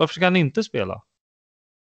 Ja, varför ska han inte spela?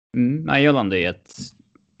 Nej, jag landar i att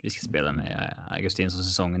vi ska spela med Augustinsson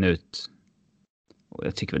säsongen ut. Och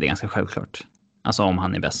jag tycker väl det är ganska självklart. Alltså om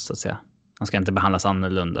han är bäst, så att säga. Han ska inte behandlas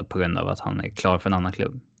annorlunda på grund av att han är klar för en annan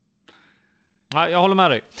klubb. Ja, jag håller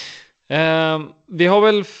med dig. Vi har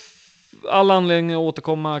väl alla anledning att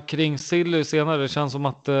återkomma kring Silly senare. Det känns som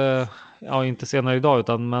att, ja, inte senare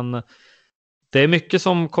idag, men det är mycket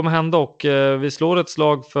som kommer hända, och vi slår ett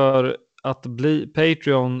slag för att bli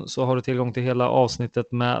Patreon, så har du tillgång till hela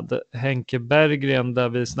avsnittet med Henke Berggren där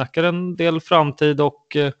vi snackar en del framtid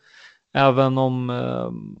och även om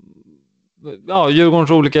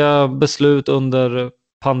Djurgårdens olika beslut under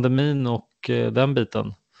pandemin och den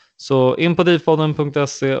biten. Så in på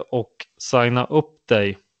dipodden.se och signa upp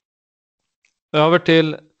dig. Över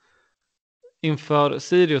till inför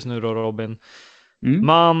Sirius nu då, Robin.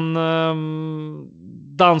 Man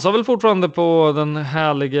dansar väl fortfarande på den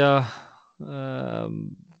härliga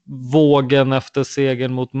vågen efter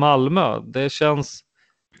segern mot Malmö. Det känns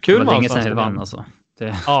kul. Det var länge sedan vi vann alltså.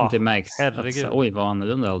 Det märks. Herregud. Oj, vad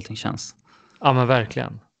annorlunda allting känns. Ja, men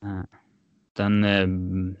verkligen.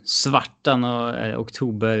 Den svarta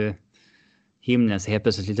oktoberhimlen ser helt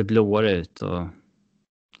plötsligt lite blåare ut. Och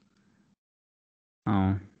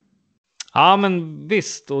ja, men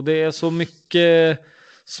visst. Och det är så mycket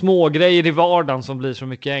små grejer i vardagen som blir så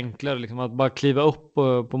mycket enklare. Liksom att bara kliva upp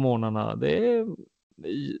på morgnarna. Det är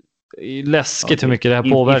är läskigt hur mycket det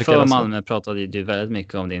här påverkar. Inför Malmö pratade du väldigt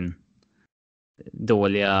mycket om din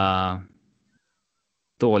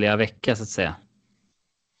dåliga vecka så att säga.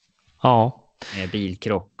 Ja. Med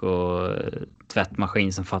bilkrock och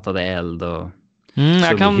tvättmaskin som fattade eld och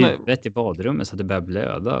jag kan huvudet i badrummet så att det började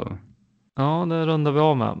blöda. Ja, det rundar vi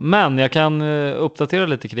av med. Men jag kan uppdatera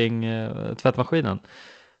lite kring tvättmaskinen.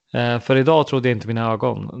 För idag trodde jag inte mina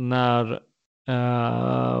ögon. När,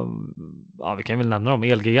 vi kan väl nämna dem,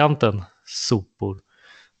 Elgiganten, sopor.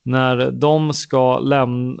 När de ska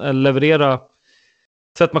leverera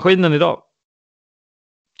tvättmaskinen idag.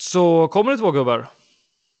 Så kommer det 2 gubbar.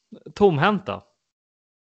 Tomhänta.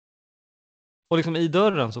 Och liksom i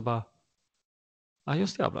dörren så bara. Ja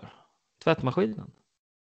just det, jävlar. Tvättmaskinen.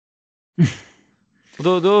 Och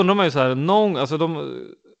då undrar man ju så här. Alltså de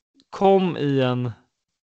kom i en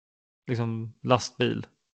liksom lastbil.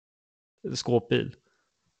 Skåpbil.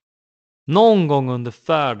 Någon gång under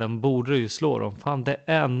färden borde det ju slå dem. Fan, det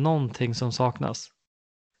är någonting som saknas.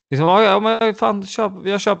 Liksom, men fan,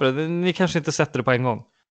 jag köper det. Ni kanske inte sätter det på en gång.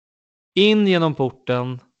 In genom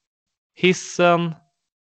porten. Hissen.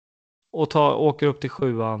 Och åker upp till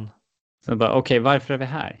 7:an. Så bara, okej, varför är vi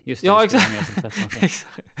här? Just det, ja, exakt.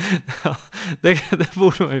 Ja, det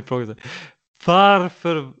borde man ju fråga sig.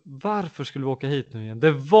 Varför skulle vi åka hit nu igen?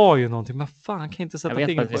 Det var ju någonting. Men fan, kan inte sätta fingret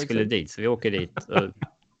på. Jag vet att vi skulle dit, så vi åker dit.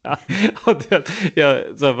 Och...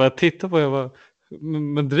 jag tittar på jag bara,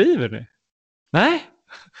 men driver ni? Nej.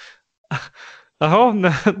 Jaha,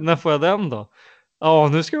 när får jag den då? Ja,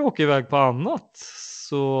 nu ska vi åka iväg på annat.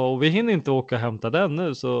 Så vi hinner inte åka och hämta den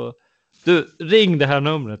nu. Så du, ring det här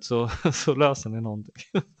numret så löser ni någonting.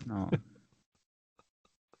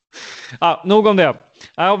 Ja. Nog om det.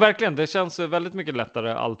 Ja, verkligen, det känns väldigt mycket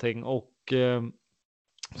lättare allting. Och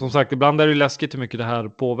som sagt, ibland är det läskigt hur mycket det här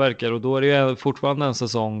påverkar. Och då är det ju fortfarande en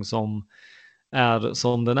säsong som är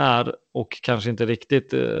som den är. Och kanske inte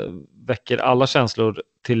riktigt väcker alla känslor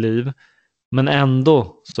till liv. Men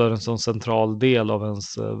ändå så är det en sån central del av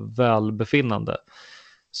ens välbefinnande.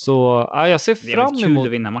 Så jag ser fram emot... Det är kul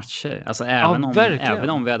att vinna matcher. Alltså även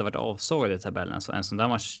om vi hade varit avsågade i tabellen så en sån där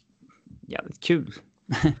match jävligt kul.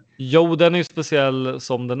 Jo, den är ju speciell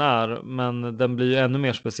som den är. Men den blir ju ännu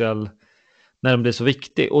mer speciell när den blir så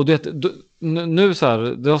viktig. Och nu så här,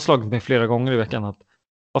 det har slagit mig flera gånger i veckan att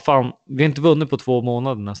vad fan, vi har inte vunnit på 2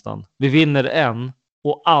 månader nästan. Vi vinner en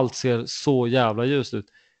och allt ser så jävla ljust ut.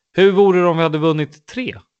 Hur vore det om vi hade vunnit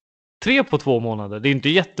 3? 3 på 2 månader, det är inte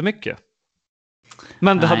jättemycket.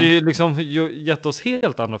 Men det hade ju liksom gett oss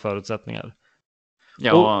helt andra förutsättningar.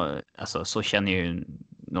 Ja, alltså så känner ju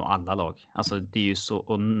nog alla lag. Alltså det är ju så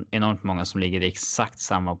enormt många som ligger i exakt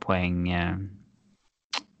samma poäng.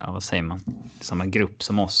 Vad säger man? Samma grupp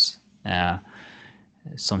som oss.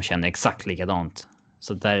 Som känner exakt likadant.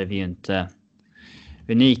 Så där är vi ju inte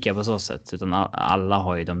unika på så sätt. Utan alla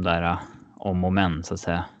har ju de där om och men så att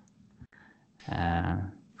säga.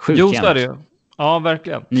 Jo, så är det ju. Ja,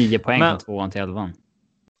 verkligen. 9 poäng från 2:an till 11:an.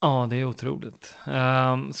 Ja, det är otroligt.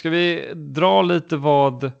 Ska vi dra lite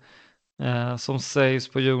vad som sägs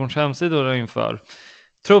på Djurgårdens hemsida där inför?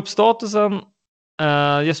 Truppstatusen.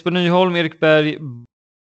 Jesper Nyholm, Erik Berg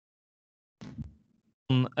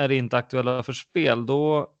är inte aktuella för spel.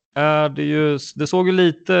 Då är det ju... Det såg ju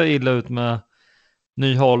lite illa ut med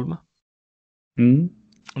Nyholm.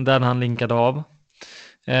 Där han linkade av.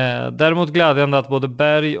 Däremot glädjande att både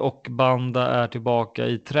Berg och Banda är tillbaka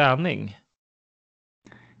i träning.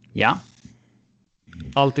 Ja.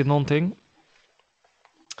 Alltid någonting.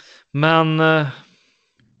 Men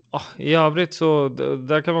i övrigt så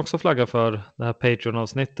där kan man också flagga för det här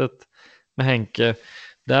Patreon-avsnittet med Henke.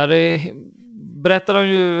 Där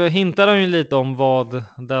hintar han ju lite om vad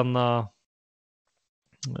denna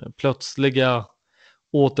plötsliga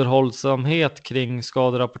återhållsamhet kring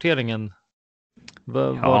skaderapporteringen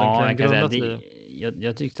vad den kan grunda sig i.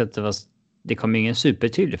 Jag tyckte att det kom ingen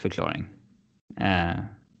supertydlig förklaring.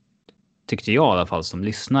 Tyckte jag i alla fall som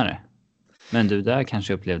lyssnare. Men du där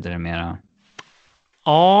kanske upplevde det mera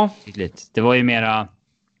tydligt. Det var ju mera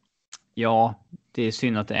det är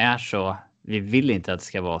synd att det är så. Vi vill inte att det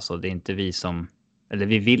ska vara så. Det är inte vi som, eller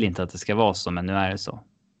vi vill inte att det ska vara så, men nu är det så.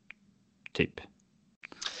 Typ.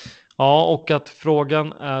 Ja, och att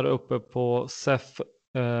frågan är uppe på SEF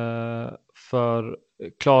för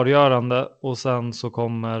klargörande och sen så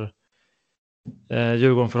kommer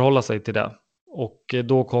Djurgården förhålla sig till det. Och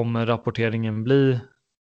då kommer rapporteringen bli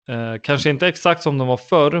kanske inte exakt som de var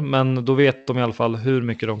förr, men då vet de i alla fall hur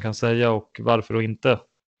mycket de kan säga och varför och inte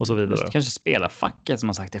och så vidare. Kanske spela facket som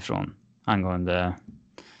har sagt ifrån angående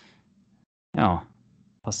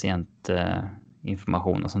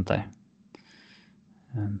patientinformation och sånt där.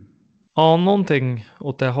 Ja, någonting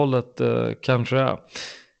åt det hållet kanske är.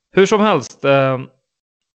 Hur som helst,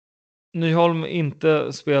 Nyholm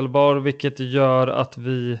inte spelbar, vilket gör att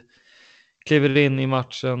vi kliver in i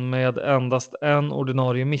matchen med endast en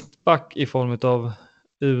ordinarie mittback i form av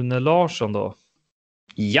Une Larsson då.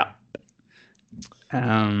 Ja.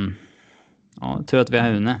 Ja, tur att vi har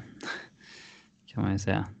Une. Kan man ju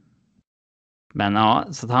säga. Men ja,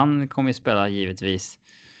 så att han kommer ju spela givetvis.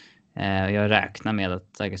 Jag räknar med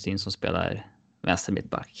att Augustinsson spelar vänster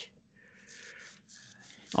mittback.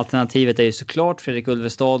 Alternativet är ju såklart Fredrik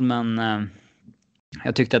Ulvestad, men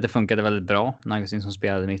jag tyckte att det funkade väldigt bra när Augustinsson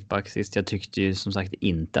spelade mittback sist. Jag tyckte ju som sagt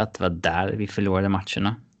inte att det var där vi förlorade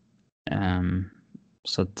matcherna.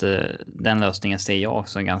 Så att den lösningen ser jag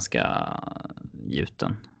som ganska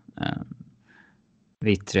gjuten.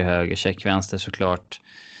 Vittri höger, check vänster såklart.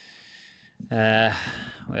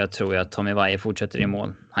 Och jag tror att Tommy Vaihe fortsätter i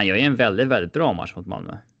mål. Han gör ju en väldigt, väldigt bra match mot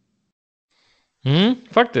Malmö.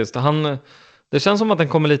 Faktiskt. Det känns som att den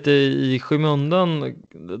kommer lite i skymundan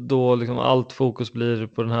då liksom allt fokus blir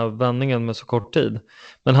på den här vändningen med så kort tid.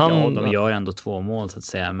 Men de gör ändå 2 mål så att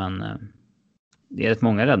säga, men det är rätt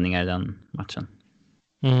många räddningar i den matchen.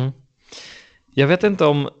 Jag vet inte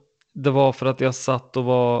om det var för att jag satt och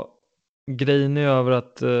var grinig över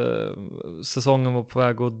att säsongen var på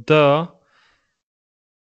väg att dö.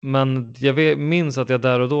 Men jag minns att jag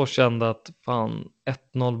där och då kände att fan,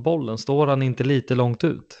 1-0 bollen, står han inte lite långt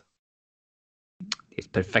ut? Det är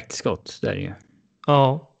ett perfekt skott, det är det ju.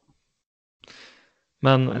 Ja.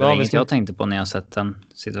 Men det var inget jag tänkte på när jag sett den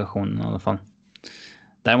situationen i alla fall.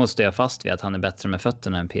 Däremot står jag fast vid att han är bättre med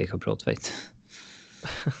fötterna än PK Broadweight.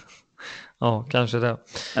 Ja, kanske det.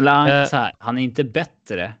 Eller så här, han är inte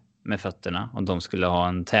bättre med fötterna om de skulle ha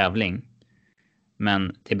en tävling.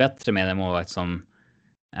 Men det är bättre med en målvakt som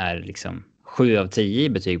är liksom 7 av 10 i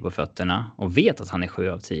betyg på fötterna och vet att han är 7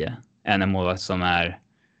 av 10 än en målvakt som är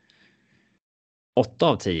 8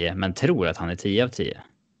 av 10 men tror att han är 10 av 10.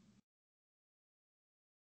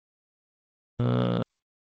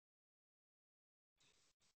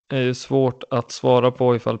 Det är ju svårt att svara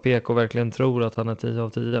på ifall PK verkligen tror att han är 10 av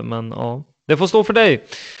 10, men ja, det får stå för dig.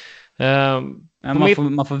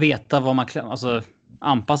 Man får veta vad man alltså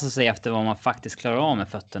anpassa sig efter vad man faktiskt klarar av med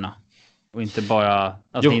fötterna. Och inte bara,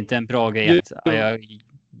 alltså det är inte en bra grej att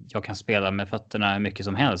jag kan spela med fötterna hur mycket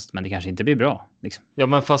som helst, men det kanske inte blir bra. Liksom. Ja,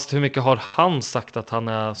 men fast hur mycket har han sagt att han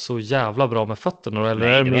är så jävla bra med fötterna? Eller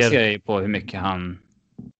nej, är det baserar ju på hur mycket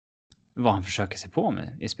vad han försöker sig på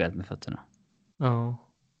med i spelet med fötterna. Ja.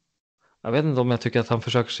 Jag vet inte om jag tycker att han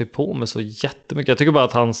försöker sig på med så jättemycket. Jag tycker bara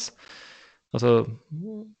att hans... Alltså...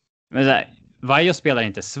 Men så här, Vaihe spelar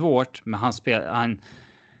inte svårt, men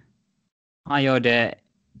han gör det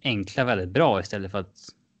enkla väldigt bra istället för att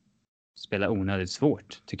spela onödigt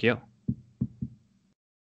svårt, tycker jag.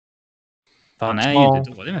 För han är ju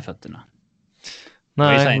inte dålig med fötterna.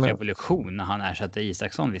 Nej, det är en revolution när han ersatte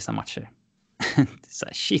Isaksson vissa matcher. Det är så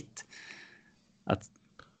här, shit. Att...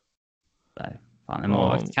 Där. Fan, en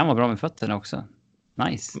målvakt kan vara bra med fötterna också.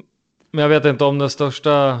 Nice. Men jag vet inte om det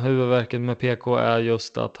största huvudvärket med PK är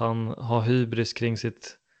just att han har hybris kring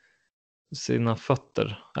sina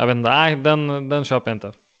fötter. Jag vet inte, nej, den köper jag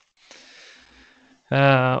inte.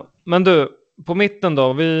 Men du, på mitten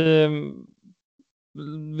då, vi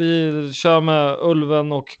kör med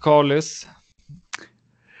Ulven och Carlis.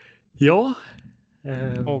 Ja.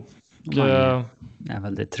 Och är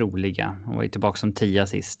väldigt troliga. Hon var ju tillbaka som 10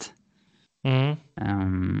 sist.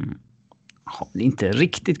 Har inte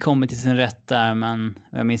riktigt kommit till sin rätt där, men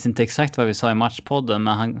jag minns inte exakt vad vi sa i matchpodden,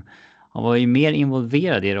 men han var ju mer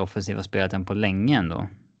involverad i det offensiva spelet än på länge ändå.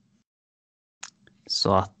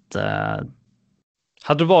 Så att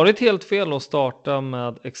hade det varit helt fel att starta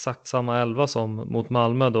med exakt samma 11 som mot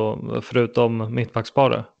Malmö då, förutom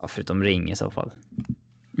mittbacksparet? Ja, förutom Ring i så fall.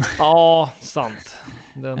 Ja, sant.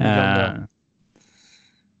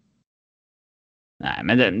 Nej,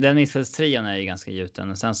 men den mittfältstrian är ju ganska gjuten.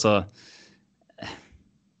 Och sen så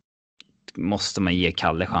måste man ge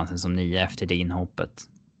Kalle chansen som 9 efter det inhoppet.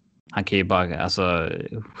 Han kan ju bara, alltså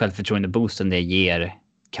självförtroende-boosten det ger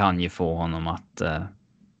kan ju få honom att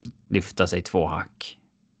lyfta sig 2 hack.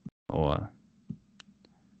 Och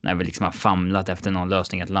när vi liksom har famlat efter någon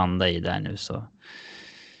lösning att landa i där nu, så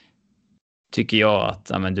tycker jag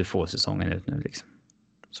att men du får säsongen ut nu liksom.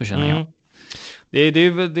 Så känner jag. Det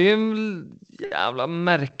är en jävla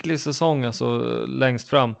märklig säsong alltså längst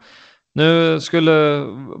fram. Nu skulle,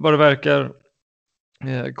 vad det verkar,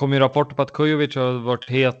 kom ju rapporter på att Kujovic har varit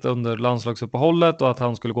het under landslagsuppehållet och att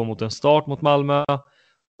han skulle gå mot en start mot Malmö.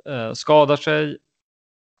 Skadar sig.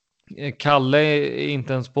 Kalle är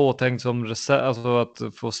inte ens påtänkt som alltså att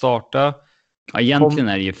få starta. Ja, egentligen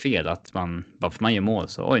är det ju fel att man, bara för man gör mål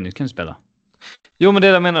så, oj, nu kan du spela. Jo, men det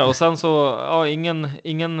jag menar. Och sen så, ja,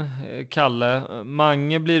 ingen Kalle.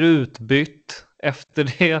 Mange blir utbytt. Efter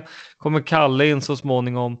det kommer Kalle in så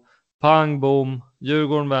småningom. Pang, bom.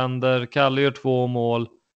 Djurgården vänder. Kalle gör 2 mål.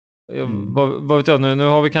 Vad vet jag, nu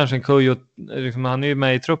har vi kanske en kuj och liksom, han är ju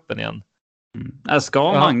med i truppen igen.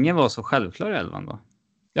 Ska Mange vara så självklar i 11 då?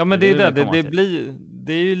 Ja, men det är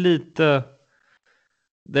det är ju lite...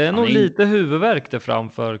 Det är nog lite huvudvärk där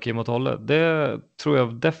framför Kim och Tolle. Det tror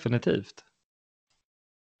jag definitivt.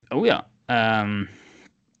 Oh ja.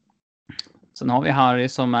 Sen har vi Harry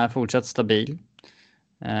som är fortsatt stabil.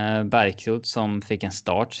 Bergkrot som fick en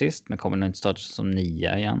start sist, men kommer nu inte starta som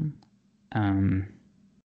 9 igen.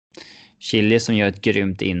 Chili som gör ett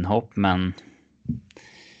grymt inhopp, men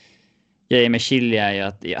grejen med Chili är ju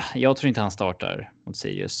att jag tror inte han startar mot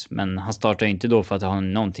Sirius, men han startar inte då för att ha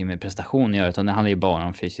någonting med prestation att göra, utan det handlar ju bara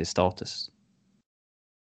om fysisk status.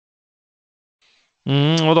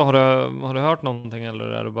 Och då har du hört någonting, eller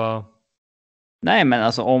är det bara... Nej, men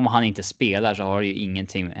alltså om han inte spelar så har det ju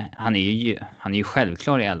ingenting. Han är ju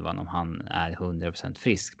självklar i 11 om han är 100%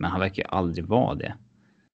 frisk, men han verkar ju aldrig vara det.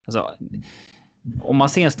 Alltså, om man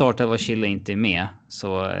ser en starta var Chile inte är med,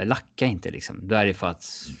 så lacka inte liksom. Då är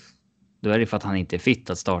det för att han inte är fit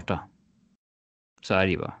att starta. Så är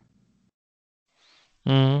det ju bara.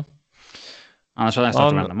 Annars hade han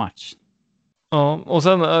startat varenda match. Ja, och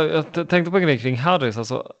sen jag tänkte på en grej kring Harris.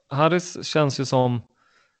 Alltså, Harris känns ju som...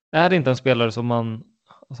 Är det inte en spelare som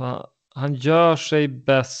han gör sig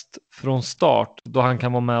bäst från start, då han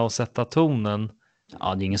kan vara med och sätta tonen.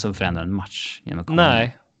 Ja, det är ingen som förändrar en match.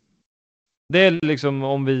 Nej. Det är liksom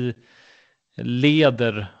om vi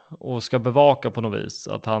leder och ska bevaka på något vis,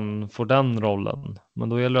 att han får den rollen. Men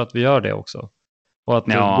då gäller det att vi gör det också. Och att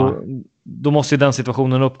då måste ju den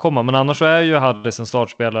situationen uppkomma. Men annars så är ju Harris en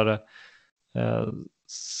startspelare.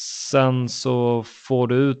 Sen så får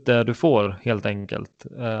du ut det du får helt enkelt.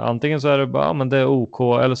 Antingen så är det bara men det är OK,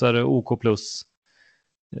 eller så är det OK plus.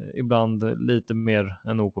 Ibland lite mer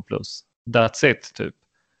än OK plus. That's it typ.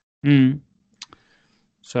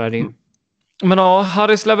 Så är det ju. Men ja,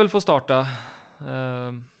 Harris level får starta.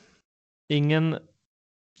 Ingen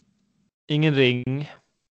ring.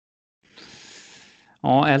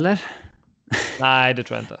 Ja, eller? Nej, det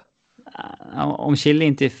tror jag inte. Om Chile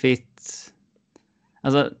inte är fit.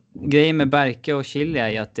 Alltså, grejen med Berke och Chile är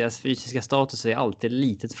ju att deras fysiska status är alltid ett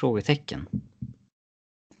litet frågetecken.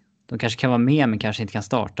 De kanske kan vara med, men kanske inte kan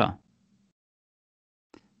starta.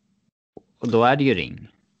 Och då är det ju ring.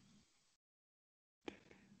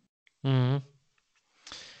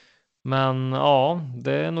 Men ja,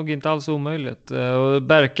 det är nog inte alls omöjligt.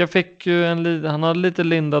 Berka fick ju han hade lite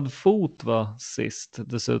lindad fot sist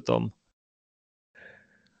dessutom.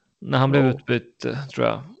 När han blev utbytt, tror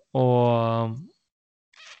jag. Och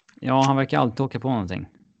ja, han verkar alltid åka på någonting.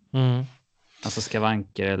 Alltså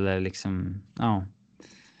skavanker eller liksom, ja.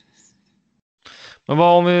 Men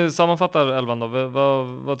om vi sammanfattar 11 då,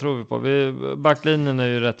 vad tror vi på? Backlinjen är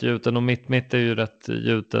ju rätt gjuten och mitt är ju rätt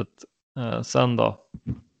gjutet. Sen då?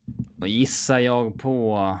 Då gissar jag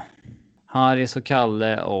på Harris och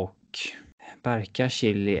Kalle och Berka,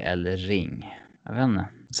 Chili eller ring. Jag vet inte.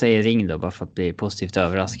 Säger ring då, bara för att bli positivt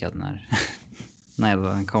överraskad när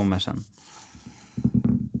den kommer sen.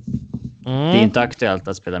 Det är inte aktuellt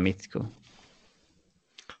att spela Mitko.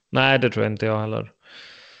 Nej, det tror jag inte jag heller.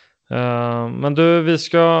 Men du, vi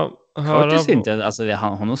ska höra... Curtis inte, alltså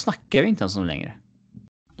honom snackar vi inte ens om längre.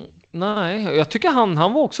 Nej, jag tycker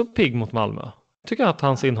han var också pigg mot Malmö. Jag tycker att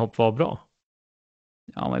hans inhopp var bra.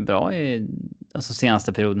 Ja, men bra i alltså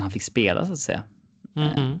senaste perioden han fick spela, så att säga.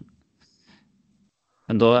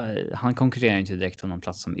 Men då, han konkurrerar inte direkt om någon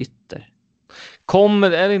plats som ytter.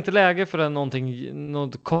 Är det inte läge för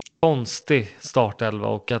något konstig startelva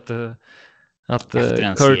och att efter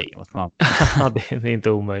en seger mot Malmö. Ja, det är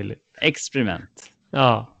inte omöjligt. Experiment.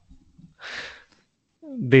 Ja.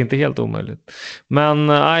 Det är inte helt omöjligt.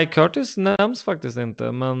 Men Curtis nämns faktiskt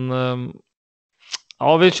inte. Men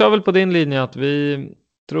ja, vi kör väl på din linje att vi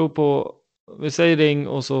tror på, vi säger ring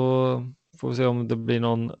och så får vi se om det blir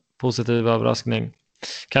någon positiv överraskning.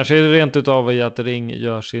 Kanske är det rent utav i att Ring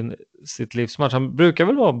gör sitt livsmatch. Han brukar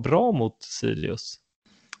väl vara bra mot Sirius.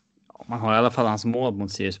 Man har i alla fall hans mål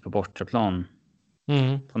mot Sirius på bortaplan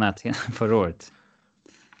på nätet förra året.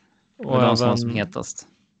 Och de som var som hetast.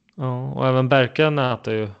 Ja, och även Berka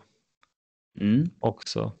nätar ju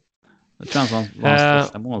också. Jag tror han var hans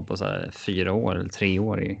första mål på så här 4 år eller 3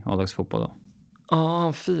 år i A-lagsfotboll då.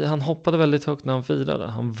 Ja, han hoppade väldigt högt när han firade.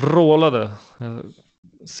 Han vrålade. Jag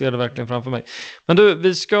ser det verkligen framför mig. Men du,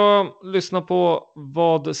 vi ska lyssna på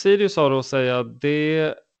vad Sirius har att säga.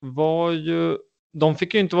 Det var ju, de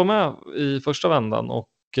fick ju inte vara med i första vändan och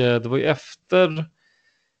det var ju efter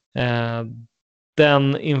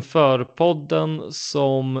den inför podden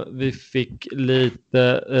som vi fick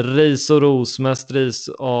lite ris och ros, mest ris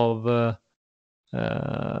av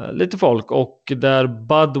lite folk, och där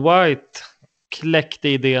Bud White kläckte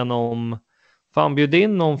idén om fan bjud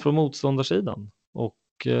in någon från motståndarsidan,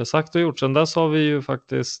 och sagt och gjort, sen dess har vi ju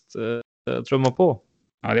faktiskt trummat på.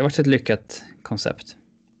 Ja, det har varit ett lyckat koncept.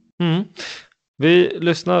 Vi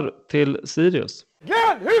lyssnar till Sirius.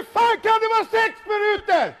 Glenn, hur fan kan det vara 6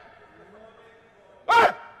 minuter?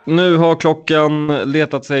 Nu har klockan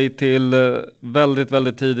letat sig till väldigt,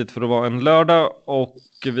 väldigt tidigt för att vara en lördag, och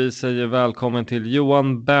vi säger välkommen till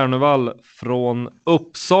Johan Bernevall från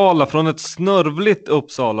Uppsala, från ett snörvligt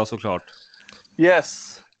Uppsala såklart.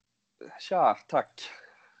 Yes. Tja, tack.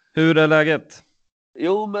 Hur är läget?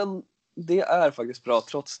 Jo, men det är faktiskt bra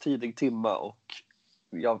trots tidig timma, och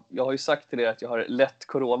jag har ju sagt till er att jag har lätt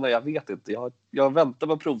corona, jag vet inte. Jag väntar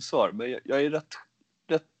på provsvar, men jag är rätt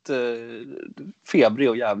febrig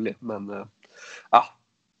och jävlig, men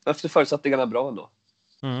efter förutsättningarna bra ändå.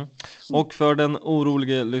 Och för den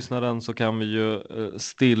oroliga lyssnaren så kan vi ju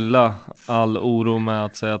stilla all oro med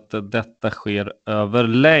att säga att detta sker över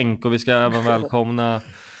länk, och vi ska även välkomna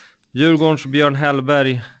Djurgårdens Björn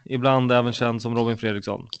Hellberg, ibland även känd som Robin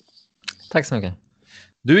Fredriksson. Tack så mycket.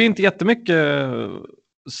 Du är inte jättemycket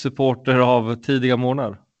supporter av tidiga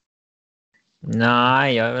morgnar.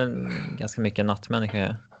 Nej, jag är väl ganska mycket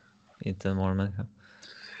nattmänniska. Inte en morgonmänniska.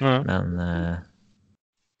 Men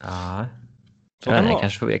ja. Jag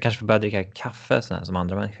kanske får börja dricka kaffe sådär, som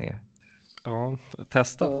andra människor gör. Ja,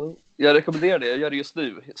 testa. Jag rekommenderar det. Jag gör det just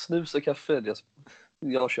nu. Snus och kaffe är det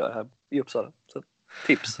jag kör här i Uppsala. Så,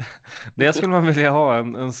 tips. Det skulle man vilja ha,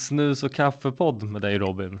 en snus- och kaffepodd med dig,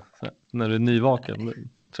 Robin. När du är nyvaken. Det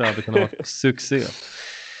tror jag det kan vara succé.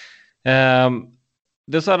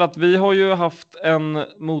 Det är så här att vi har ju haft en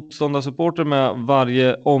motståndarsupporter med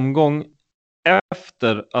varje omgång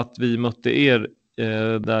efter att vi mötte er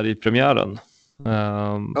där i premiären.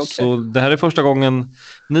 Okay. Så det här är första gången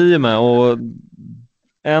ni är med, och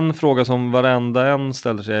en fråga som varenda en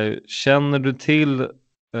ställer sig är: känner du till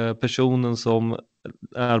personen som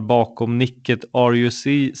är bakom nicket Are You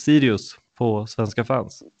Sirius på Svenska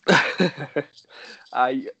Fans?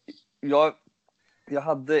 Nej,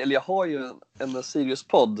 jag har ju en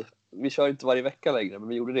Sirius-podd. Vi kör inte varje vecka längre, men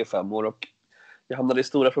vi gjorde det i 5 år, och jag hamnade i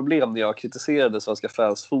stora problem när jag kritiserade Svenska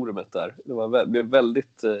Fans-forumet där. Det blev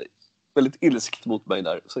väldigt ilskt mot mig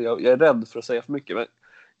där, så jag är rädd för att säga för mycket, men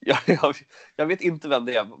jag vet inte vem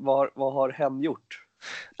det är. Vad har hen gjort?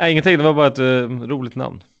 Nej, ingenting, det var bara ett roligt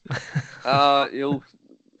namn. Jo,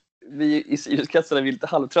 vi i Sirius-kretsen är lite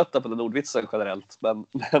halvtrötta på den ordvitsen generellt, men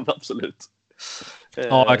absolut.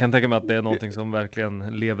 Ja, jag kan tänka mig att det är någonting som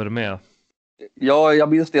verkligen lever med. Ja, jag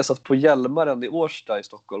minns det. Jag satt på Hjälmaren i Årsta i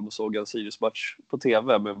Stockholm och såg en Sirius-match på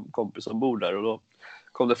tv med en kompis som bor där, och då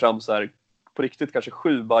kom det fram så här på riktigt kanske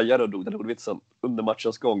 7 bajare och drog den ordvitsen under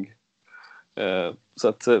matchens gång. Så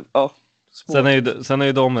att, ja. Sen är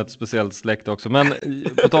ju de ett speciellt släkte också. Men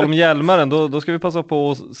på tal om Hjälmaren, då ska vi passa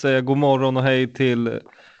på att säga god morgon och hej till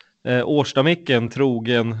Årstamicken,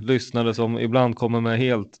 trogen lyssnare som ibland kommer med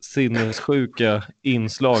helt sinnessjuka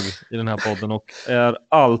inslag i den här podden och är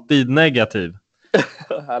alltid negativ.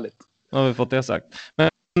 Härligt. Nu har vi fått det sagt. Men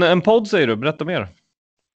en podd säger du, berätta mer.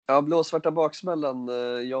 Ja, Blåsvarta baksmällan.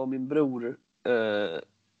 Jag och min bror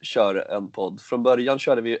kör en podd. Från början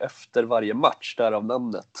körde vi efter varje match, därav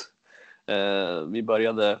namnet. Vi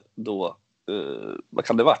började då, vad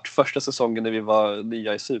kan det varit? Första säsongen när vi var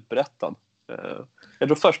nya i Superettan. Jag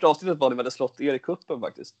tror första avsnittet var när vi hade slått er i kuppen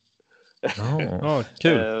faktiskt.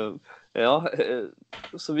 Kul.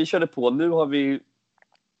 Så vi körde på. Nu har vi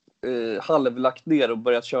halvlagt ner och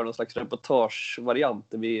börjat köra någon slags reportagevariant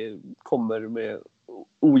där vi kommer med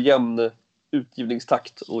ojämn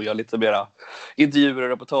utgivningstakt och gör lite mera intervjuer och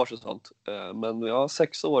reportage och sånt. Men ja,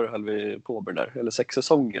 6 år höll vi på med det där. Eller 6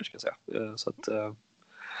 säsonger ska jag säga. Så att,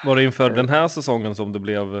 var det inför den här säsongen som det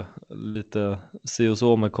blev lite si och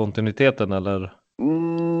så med kontinuiteten, eller?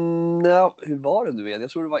 Nej, hur var det nu igen? Jag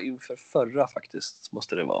tror det var inför förra faktiskt,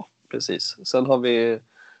 måste det vara. Precis. Sen har vi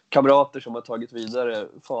kamrater som har tagit vidare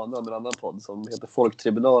fanan med en annan podd som heter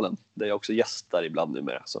Folktribunalen, där jag också gästar ibland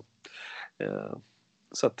numera.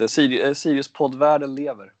 Så att Sirius poddvärlden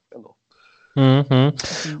lever ändå.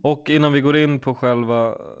 Och innan vi går in på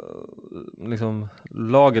själva liksom,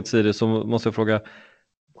 laget Sirius, så måste jag fråga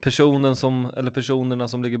personerna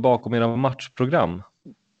som ligger bakom era matchprogram.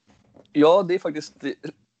 Ja, det är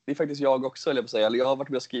faktiskt jag också, eller jag har varit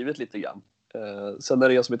med och skrivit lite grann. Sen är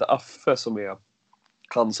det jag som heter Affe som är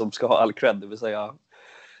han som ska ha all cred, det vill säga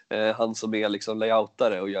Han som är liksom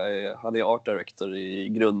layoutare och han är art director i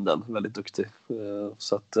grunden, väldigt duktig.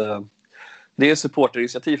 Så att det är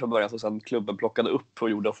supporterinitiativ från början som sedan klubben plockade upp och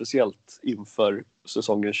gjorde officiellt inför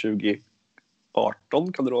säsongen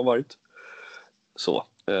 2018 kan det då ha varit. Så.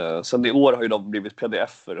 Sen i år har ju de blivit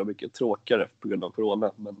pdf-er och mycket tråkigare på grund av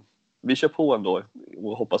corona, men vi kör på ändå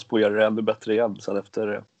och hoppas på att göra det ännu bättre igen sen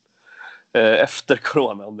efter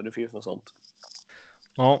corona, om det nu finns något sånt.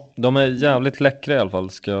 Ja, de är jävligt läckra i alla fall,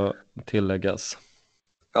 ska tilläggas.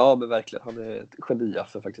 Ja, men verkligen. Han är ett geni,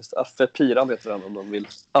 Affe, faktiskt. Affe Piran vet han om de vill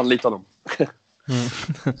anlita honom.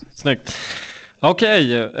 Snyggt.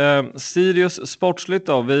 Okej, Sirius sportsligt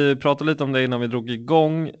då. Vi pratade lite om det innan vi drog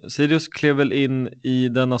igång. Sirius klev väl in i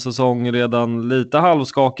denna säsong redan lite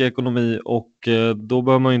halvskakig ekonomi och då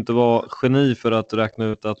behöver man ju inte vara geni för att räkna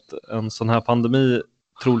ut att en sån här pandemi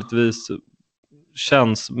troligtvis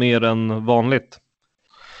känns mer än vanligt.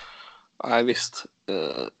 Nej, visst.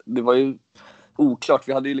 Det var ju oklart.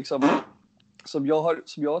 Vi hade ju liksom, som jag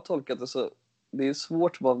har tolkat det, så det är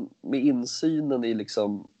svårt med insynen i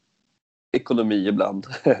liksom ekonomi ibland.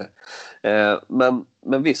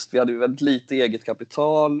 men visst, vi hade ju väldigt lite eget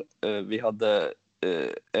kapital. Vi hade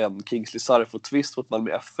en Kingsley Sarfo-twist mot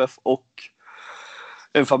Malmö FF och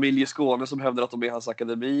en familj i Skåne som hävdar att de är hans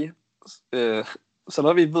akademi. Sen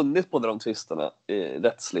har vi vunnit båda de twisterna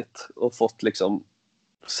rättsligt och fått liksom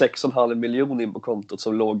 6,5 miljoner in på kontot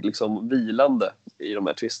som låg liksom vilande i de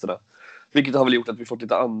här twisterna. Vilket har väl gjort att vi fått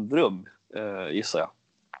lite andrum, gissar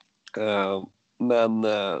jag. Men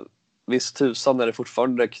visst tusan är det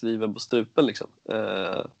fortfarande kniven på strupen liksom.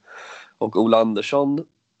 Och Ola Andersson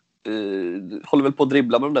håller väl på att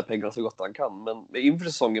dribbla med de där pengarna så gott han kan. Men inför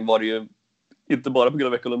säsongen var det ju inte bara på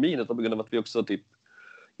grund av ekonomin utan på grund av att vi också typ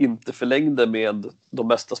inte förlängde med de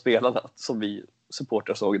bästa spelarna som vi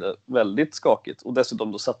supportrar såg det väldigt skakigt. Och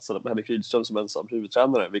dessutom då satsade på Henrik Rydström som ensam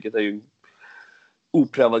huvudtränare, vilket är ju en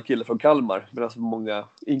oprövad kille från Kalmar. Medan många,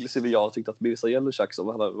 inklusive jag, tyckte att Mirza Jelusak som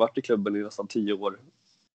han har varit i klubben i nästan 10 år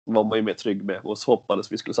var man ju mer trygg med och så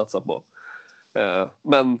hoppades vi skulle satsa på.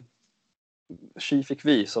 Men tji fick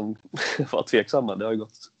vi som var tveksamma. Det har ju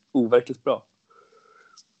gått overkligt bra.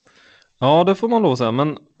 Ja, det får man lov att säga.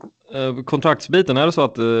 Men kontraktsbiten, är det så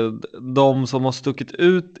att de som har stuckit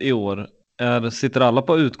ut i år sitter alla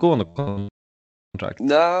på utgående kontrakt?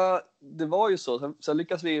 Nej, det var ju så. Sen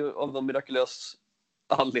lyckas vi av någon mirakulös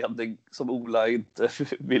anledning som Ola inte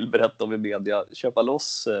vill berätta om i media köpa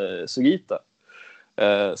loss Sugita.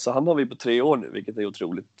 Så han har vi på 3 år nu, vilket är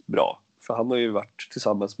otroligt bra. För han har ju varit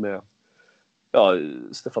tillsammans med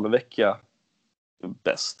Stefano Vecchia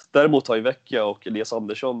bäst. Däremot har ju Vecchia och Elias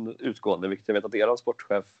Andersson utgående, vilket jag vet att er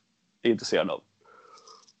sportchef är intresserad av.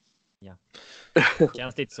 Ja.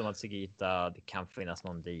 Känns det inte som att Sugita, det kan finnas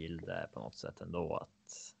någon deal där på något sätt ändå?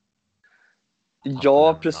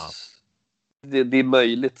 Ja, precis. Det är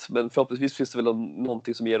möjligt, men förhoppningsvis finns det väl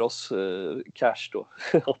någonting som ger oss cash då,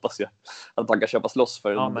 hoppas jag. Att man kan köpas loss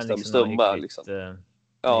för en bestämd summa. Liksom.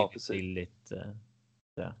 Ja, precis. Billigt,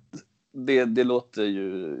 det låter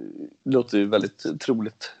ju väldigt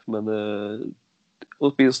troligt, men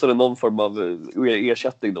åtminstone någon form av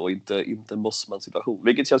ersättning då, inte en Bosman-situation,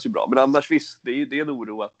 vilket känns ju bra. Men annars visst, det är en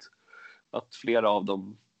oro att flera av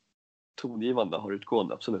de tongivande har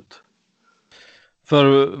utgående, absolut.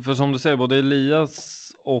 För som du säger, både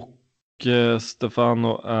Elias och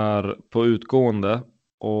Stefano är på utgående.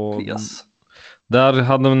 Och yes. Där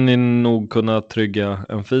hade ni nog kunnat trygga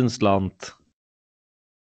en fin slant.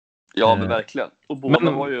 Ja, men verkligen. Och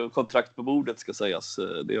båda har ju kontrakt på bordet, ska sägas.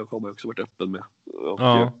 Det har jag också varit öppen med.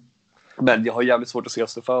 Men jag har jävligt svårt att se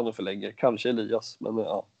Stefano för länge. Kanske Elias, men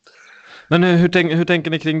ja. Men hur tänker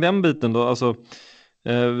ni kring den biten då? Alltså,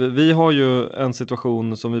 vi har ju en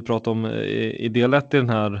situation som vi pratade om i del 1 i den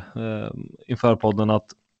här inför podden,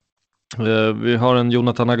 att vi har en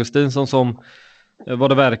Jonathan Augustinsson som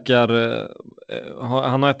vad det verkar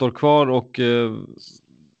han har 1 år kvar och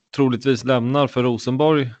troligtvis lämnar för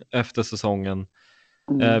Rosenborg efter säsongen.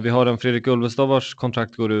 Vi har en Fredrik Ulvestad vars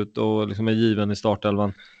kontrakt går ut och liksom är given i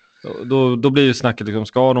startelvan. Då blir ju snacket liksom,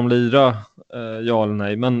 ska de lira ja eller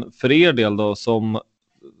nej? Men för er del då, som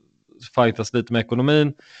fightas lite med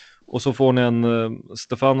ekonomin, och så får ni en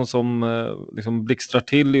Stefano som liksom blixtrar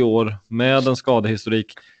till i år med en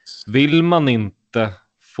skadehistorik. Vill man inte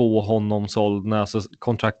få honom såld när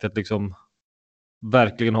kontraktet liksom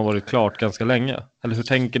verkligen har varit klart ganska länge? Eller hur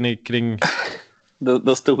tänker ni kring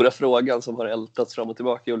den stora frågan som har ältats fram och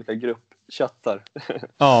tillbaka i olika gruppchattar?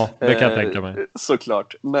 Ja, det kan jag tänka mig.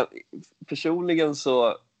 Såklart. Men personligen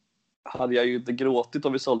så hade jag ju inte gråtit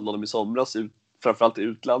om vi sålde honom i somras framförallt i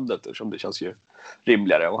utlandet, eftersom det känns ju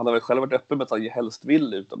rimligare. Och han har väl själv varit öppen med att han helst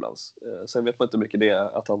vill utomlands. Sen vet man inte hur mycket det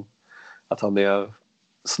är att han är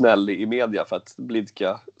snäll i media för att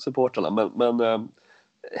blidka supporterna. Men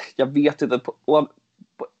jag vet inte. På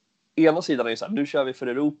ena sidan är det så här, nu kör vi för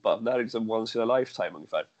Europa. Det här är liksom once in a lifetime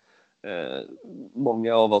ungefär.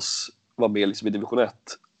 Många av oss var med liksom i division 1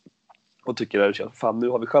 och tycker att fan, nu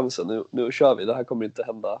har vi chansen, nu kör vi. Det här kommer inte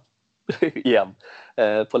hända igen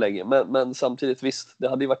på länge. Men samtidigt visst, det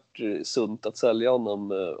hade ju varit sunt att sälja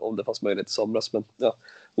honom om det fanns möjlighet i somras. Men ja,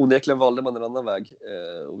 onekligen valde man en annan väg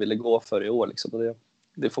och ville gå för i år liksom. Och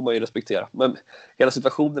det får man ju respektera. Men hela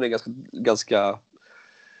situationen är ganska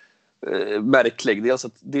märklig. Dels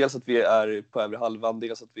att vi är på övre halvan,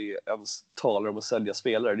 dels att vi ens talar om att sälja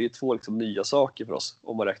spelare. Det är 2 liksom nya saker för oss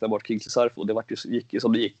om man räknar bort Kingsley Sarfo. Det gick ju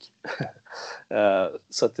som det gick.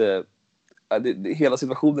 Så att hela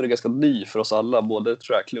situationen är ganska ny för oss alla, både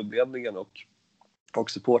tror jag, klubbledningen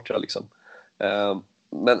och supportrar liksom.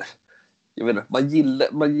 Men jag vet inte,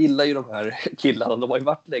 man gillar ju de här killarna. De har ju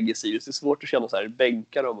varit länge i Sirius. Det är svårt att känna så här,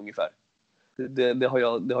 bänka dem ungefär. Det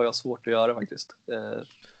har jag svårt att göra faktiskt.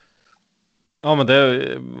 Ja, men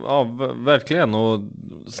verkligen. Och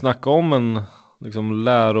snacka om en liksom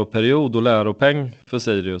läroperiod och läropeng för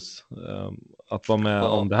Sirius. Att vara med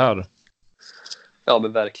om det här. Ja,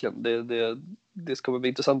 men verkligen. Det ska bli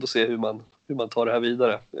intressant att se hur man tar det här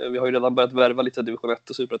vidare. Vi har ju redan börjat värva lite division 1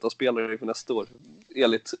 och superettan-spelare för nästa år.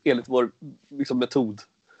 Enligt vår liksom, metod.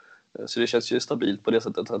 Så det känns ju stabilt på det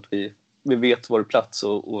sättet att vi vet vår plats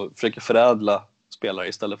och försöker förädla spelare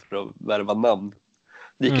istället för att värva namn.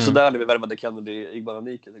 Det gick ju sådär när vi värvade Kennedy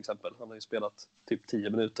Igbananike till exempel. Han har ju spelat typ 10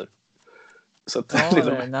 minuter. Så att,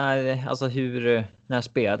 när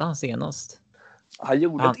spelade han senast? Han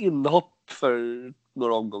gjorde ett inhopp för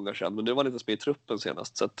några omgångar sedan, men det var inte med i truppen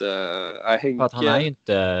senast. Så att, Henke... För att han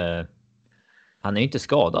är ju inte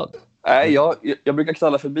skadad. Nej, jag brukar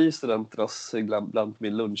knalla förbi studenternas ibland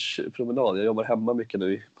min lunchpromenad. Jag jobbar hemma mycket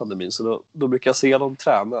nu i pandemin, så då brukar jag se dem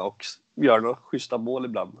träna och göra några schyssta mål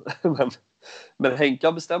ibland. Men Henke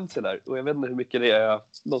har bestämt sig där, och jag vet inte hur mycket det är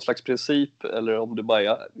någon slags princip eller om det bara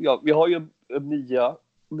är... Ja, vi har ju en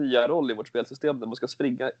nya roll i vårt spelsystem där man ska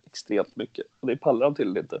springa extremt mycket, och det pallar han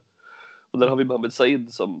till inte. Och där har vi Mohamed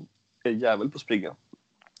Said som är jävel på att springa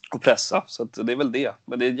och pressa, så att det är väl det.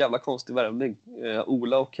 Men det är en jävla konstig värvning.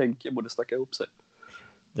 Ola och Henke borde snacka ihop sig.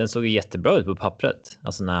 Den såg ju jättebra ut på pappret,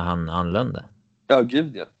 alltså när han anlände. Ja,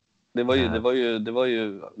 gud ja. Det var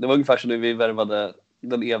ju ungefär som när vi värvade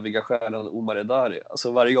den eviga stjärnan Omar Edari.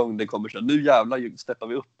 Alltså varje gång det kommer så nu jävlar steppar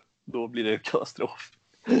vi upp, då blir det katastrof.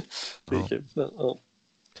 Det är kul. Ja.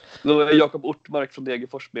 Då är Jakob Ortmark från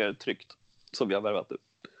Degerfors mer tryggt, som vi har värvat nu.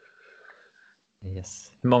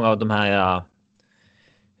 Yes. Hur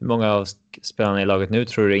många av spelarna i laget nu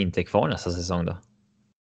tror du inte är kvar nästa säsong då?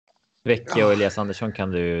 Vecchia och Elias Andersson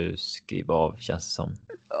kan du skriva av, känns det som.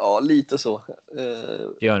 Ja, lite så.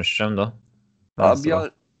 Björnström då? Ja,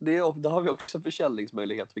 det har vi också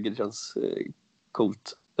försäljningsmöjlighet, vilket känns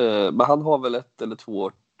coolt. Men han har väl 1 eller 2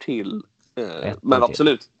 år till. Men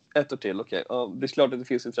absolut, 1 år till, okej. Ja, det är klart att det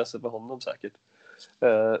finns intresse för honom säkert.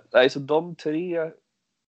 Nej, så de 3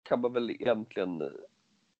 kan man väl egentligen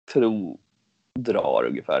tro drar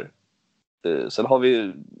ungefär. Sen har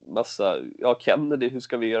vi massa... Ja, Kennedy, hur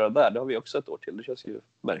ska vi göra där? Det har vi också 1 år till. Det känns ju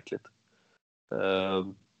märkligt.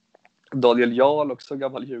 Daniel Jarl, också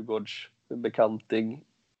gammal Djurgårdsbekanting,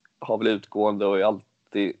 har väl utgående och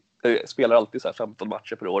spelar alltid så här 15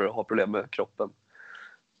 matcher per år och har problem med kroppen.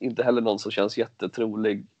 Inte heller någon som känns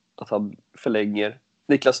jättetrolig att han förlänger.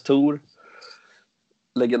 Niklas Thor,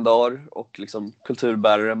 legendar och liksom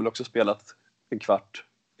kulturbärare, men också spelat en kvart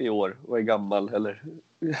i år och är gammal, eller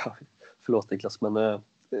ja, förlåt Niklas, men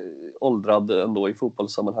åldrad ändå i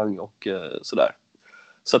fotbollssammanhang och sådär.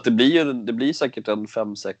 Så att det blir säkert en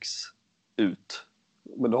 5-6 ut.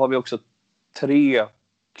 Men då har vi också 3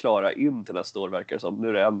 klara in till nästa år, verkar det som. Nu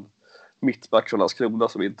är det en mittback från Landskrona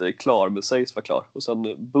som inte är klar, men sägs vara klar. Och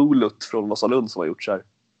sen Bulut från Vasalund som har gjort så här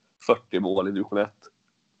 40 mål i division 1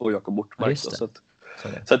 och Jakob Ortmark. Så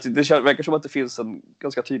att det verkar som att det finns en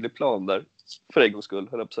ganska tydlig plan där, för en gångs skull,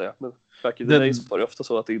 höll jag på att säga. Men back in the days var det ofta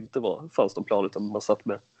så att det inte fanns någon plan, utan man satt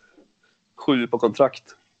med 7 på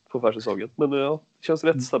kontrakt på försäsongen. Men ja, det känns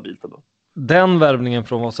rätt stabilt ändå. Den värvningen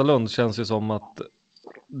från Vasalund känns ju som att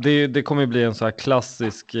det kommer bli en så här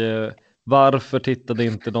klassisk varför tittade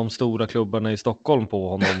inte de stora klubbarna i Stockholm på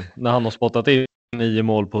honom när han har spottat in 9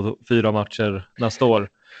 mål på 4 matcher nästa år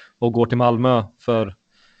och går till Malmö för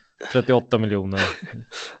 38 miljoner.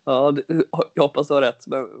 Ja, jag hoppas du har rätt,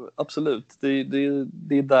 men absolut. Det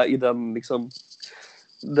är där i den liksom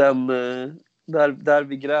där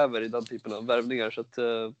vi gräver i den typen av värvningar. Så att,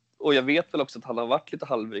 och jag vet väl också att han har varit lite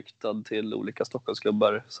halvryktad till olika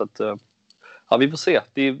Stockholmsklubbar. Så att, ja, vi får se.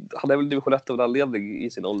 Han är väl division 1 av en anledning i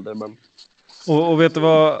sin ålder. Men... Och vet du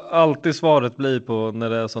vad alltid svaret blir på när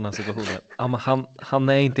det är sådana situationer? Ja, men han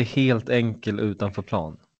är inte helt enkel utanför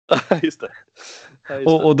plan. Just det. Ja,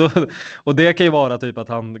 just det. Och det kan ju vara typ att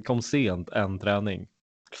han kom sent en träning.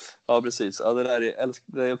 Ja, precis. Ja,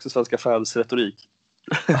 det är också svenska fans retorik.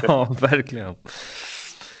 Ja, verkligen.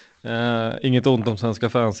 Inget ont om svenska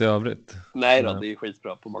fans i övrigt. Nej då, det är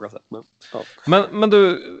skitbra på många sätt. Men, ja. men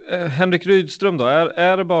du, Henrik Rydström då,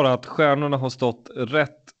 är det bara att stjärnorna har stått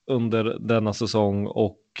rätt under denna säsong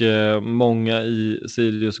och många i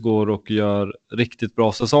Sirius går och gör riktigt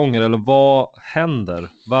bra säsonger, eller vad händer?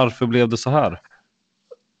 Varför blev det så här?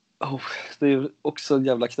 Det är också en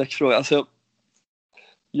jävla knäckfråga. Alltså,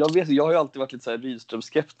 jag har ju alltid varit lite så här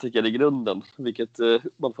Rydström-skeptiker i grunden, vilket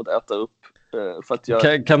man fått äta upp. För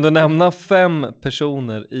att kan du nämna 5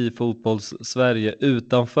 personer i fotbolls-Sverige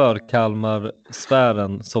utanför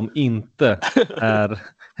Kalmar-sfären som inte är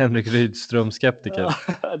Henrik Rydström-skeptiker?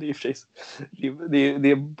 Ja, det är precis. Det är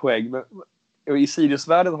en poäng. Men i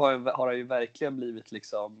Sirius-världen har han ju verkligen blivit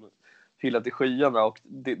liksom hyllat i skyarna, och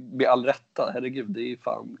det, med all rätta. Herregud, det är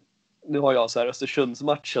fan... Nu har jag så här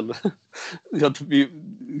Östersundsmatchen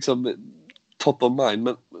liksom top of mind,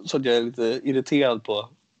 men så att jag är lite irriterad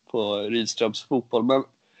på Rydströms fotboll. Men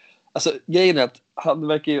alltså, grejen är att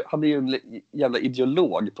han är ju en jävla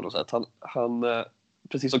ideolog på något sätt. Han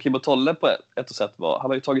precis som Kim och Tolle på ett och sätt var,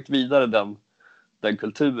 han har ju tagit vidare den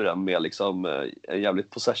kulturen med liksom en jävligt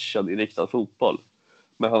possession-inriktad fotboll.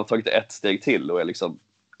 Men han har tagit ett steg till och är liksom,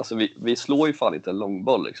 alltså vi slår ju fan inte en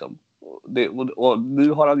långboll liksom. Och nu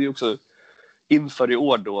har han ju också inför i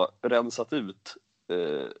år då rensat ut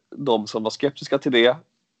de som var skeptiska till det.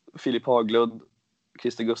 Filip Haglund,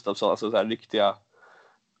 Christer Gustafsson, alltså så här riktiga,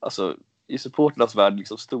 alltså i supporternas värld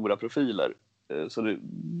liksom stora profiler. Så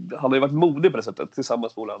han har ju varit modig på det sättet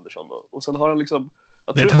tillsammans med Ola Andersson då. Och sen har han liksom...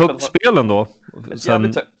 Det är ett högt spel ändå.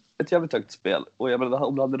 Ett jävligt högt spel. Och jag menar,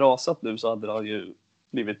 om det hade rasat nu så hade han ju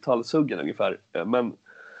blivit halshuggen ungefär. Men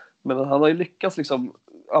han har ju lyckats liksom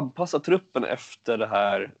anpassa truppen efter det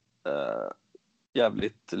här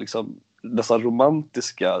jävligt liksom nästan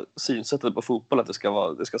romantiska synsättet på fotboll, att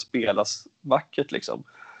det ska spelas vackert liksom.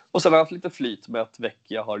 Och sen har han haft lite flyt med att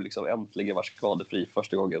Vecchia har liksom äntligen varit skadefri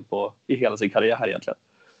första gången i hela sin karriär egentligen.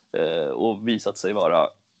 Och visat sig vara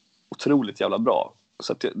otroligt jävla bra.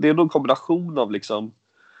 Så att det är nog en kombination av liksom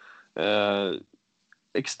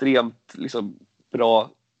extremt liksom bra,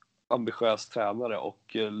 ambitiös tränare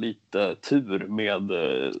och lite tur med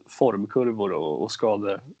formkurvor och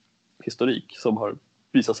skadehistorik som har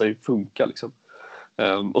visat sig funka liksom.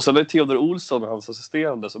 Och sen är det Theodor Olsson och hans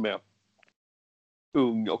assisterande som är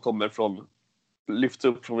ung och lyfts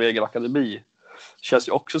upp från egen akademi. Känns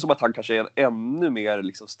ju också som att han kanske är en ännu mer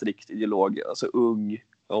liksom strikt ideolog, alltså ung,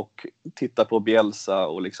 och tittar på Bielsa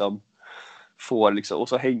och liksom får liksom, och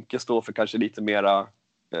så Henke står för kanske lite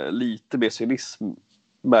mer cynism.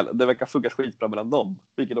 Det verkar funka skitbra mellan dem,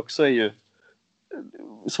 vilket också är ju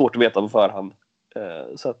svårt att veta på förhand.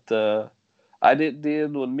 Så att det är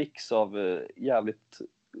nog en mix av jävligt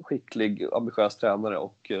skicklig, ambitiös tränare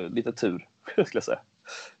och lite tur, skulle jag säga.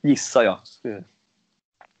 Gissar jag.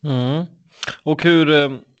 Mm. Och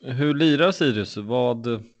hur lirar Sirius?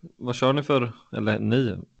 Vad kör ni för, eller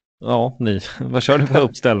ni? Ja, ni. Vad kör ni för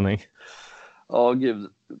uppställning? Ja,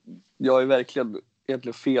 gud. Jag är verkligen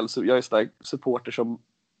egentligen fel. Jag är sån supporter som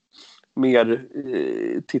mer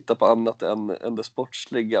tittar på annat än det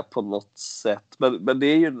sportsliga på något sätt. Men det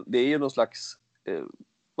är ju någon slags,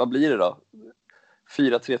 vad blir det då?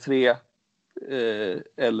 4-3-3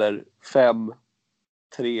 eller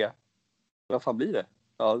 5-3. Vad fan blir det?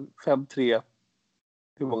 Ja, 5-3.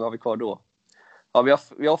 Hur många har vi kvar då? Ja,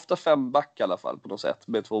 vi har ofta 5 back i alla fall på något sätt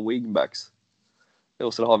med 2 wingbacks.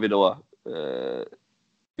 Och sen har vi då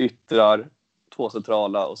yttrar, 2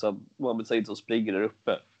 centrala och sen Mohamed Said som springer där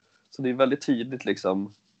uppe. Så det är väldigt tydligt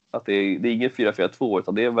liksom att det är ingen 4-4-2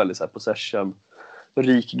 utan det är en väldigt så här possession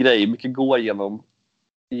rik grej. Mycket går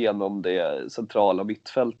genom det centrala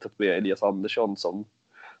mittfältet med Elias Andersson som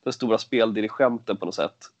den stora speldirigenten på något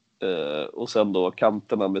sätt. Och sen då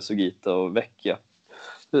kanterna med Sugita och Vecchia.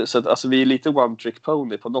 Så att, alltså, vi är lite one trick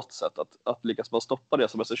pony på något sätt. Att lyckas man stoppa det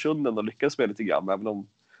som Östersund och lyckas med lite grann, även om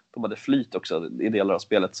de hade flyt också i delar av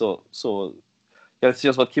spelet. Så jag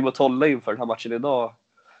känns som att Kim och Tolle inför den här matchen idag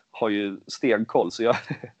har ju stenkoll. Så jag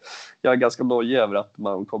är ganska nöjd över att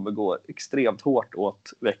man kommer gå extremt hårt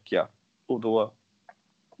åt Vecchia. Och då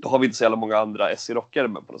har vi inte så jävla många andra SC-rockare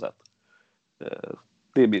med på något sätt.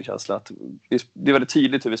 Det är min känsla att det är väldigt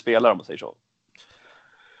tydligt hur vi spelar, om man säger så.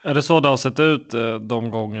 Är det så det har sett ut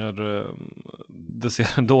de gånger det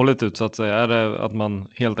ser dåligt ut så att säga? Är det att man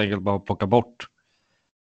helt enkelt bara plockar bort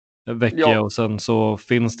Vecchia och sen så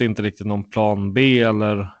finns det inte riktigt någon plan B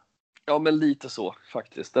eller? Ja, men lite så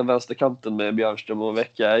faktiskt. Den vänsterkanten med Bjärnström och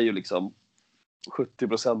Vecchia är ju liksom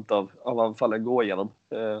 70% av anfallen går igenom.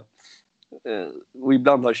 Och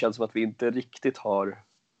ibland har det känts som att vi inte riktigt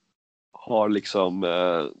har liksom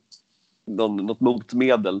något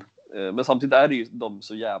motmedel. Men samtidigt är det ju de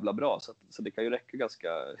så jävla bra så det kan ju räcka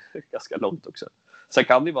ganska långt också. Sen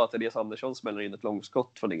kan det ju vara att Elias Andersson smäller in ett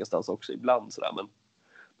långskott från ingenstans också ibland sådär,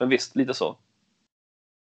 men visst, lite så.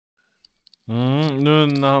 Nu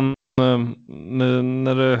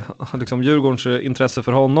när det liksom Djurgårdens intresse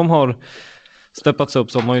för honom har steppats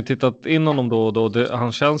upp så har man ju tittat in honom då och då.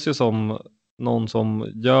 Han känns ju som någon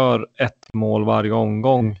som gör ett mål varje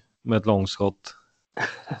omgång med ett långskott.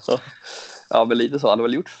 Ja, men lite så. Han har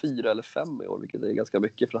väl gjort 4 eller 5 i år, vilket är ganska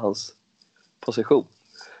mycket för hans position.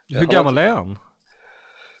 Hur gammal är han?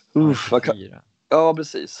 Ja,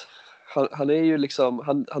 precis. Han är ju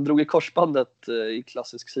liksom, han drog i korsbandet i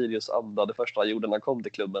klassisk Sirius-anda det första han gjorde när han kom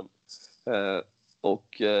till klubben.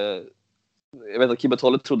 Jag vet att Kim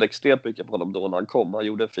Tolle trodde extremt mycket på honom då när han kom. Han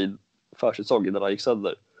gjorde en fin försäsong innan han gick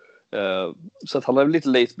sönder. Så att han är lite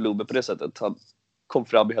late bloomer på det sättet. Han kom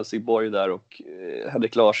fram i Helsingborg där och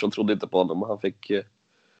Henrik Larsson trodde inte på honom. Och han fick,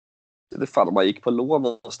 det fan om han gick på lån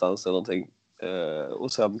någonstans eller någonting.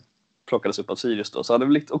 Och sen plockades upp av Sirius då. Så han är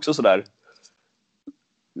väl också sådär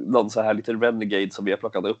någon så här lite renegade som vi har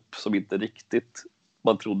plockat upp som inte riktigt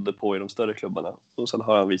man trodde på i de större klubbarna. Och sen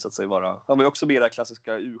har han visat sig vara, han var ju också med i det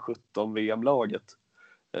klassiska U17 VM-laget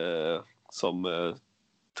som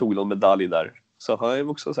tog någon medalj där. Så han är ju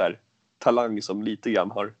också så här talang som lite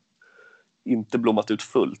grann har inte blommat ut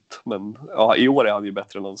fullt. Men ja, i år är han ju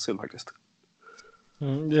bättre än någonsin faktiskt.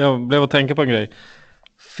 Jag blev att tänka på en grej.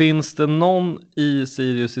 Finns det någon i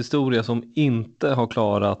Sirius historia som inte har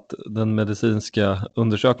klarat den medicinska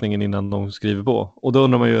undersökningen innan de skriver på? Och då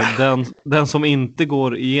undrar man ju, den som inte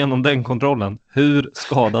går igenom den kontrollen, hur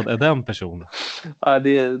skadad är den personen? Ja,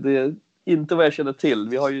 det är inte vad jag känner till.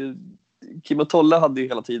 Vi har ju, Kim och Tolle hade ju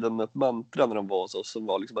hela tiden ett mantra när de var hos oss som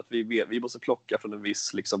var liksom att vi måste plocka från en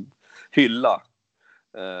viss liksom hylla.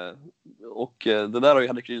 Och det där har ju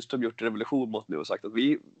Henrik Rydström gjort revolution mot nu och sagt att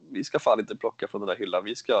vi ska fan inte plocka från den där hyllan,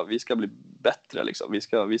 vi ska bli bättre liksom.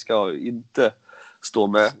 Vi ska inte stå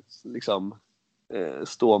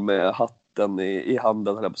med hatten i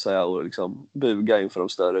handen höll jag på att säga, och liksom buga inför de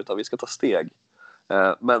större, utan vi ska ta steg.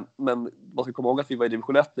 Men man ska komma ihåg att vi var i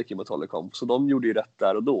division 1 när Kim och Tolle kom, så de gjorde ju rätt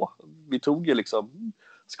där och då. Vi tog ju liksom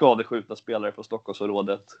skadeskjutna spelare från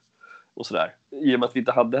Stockholmsområdet och sådär. I och med att vi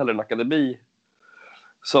inte hade heller en akademi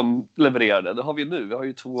som levererade. Det har vi nu. Vi har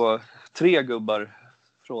ju 3 gubbar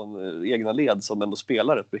från egna led som ändå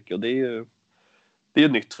spelar rätt mycket. Och det är ju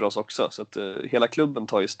nytt för oss också. Så att hela klubben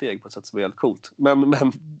tar ju steg på ett sätt som är helt coolt.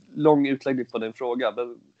 Men lång utläggning på den frågan.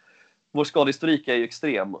 Men vår skadehistorik är ju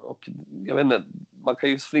extrem. Och jag vet inte, man kan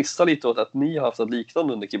ju fnissa lite åt att ni har haft något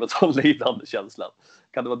liknande under Kim och Tolle innan, känslan.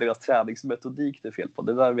 Kan det vara deras träningsmetodik det är fel på?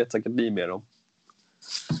 Det där vet säkert ni mer om.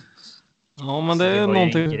 Ja, men det är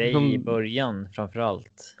någonting en grej i början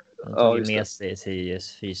framförallt. De tog ju med sig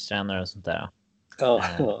Sirius fystränare och sånt där. Ja.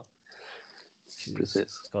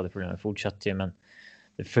 Precis. Skadeproblemen fortsatte ju, men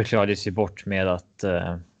det förklarades ju bort med att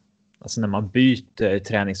alltså när man byter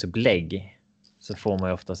träningsupplägg så får man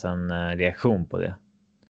ju oftast en reaktion på det.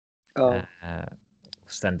 Ja.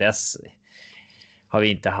 Sen dess har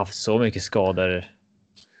vi inte haft så mycket skador,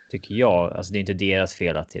 tycker jag. Alltså det är inte deras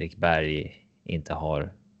fel att Erik Berg inte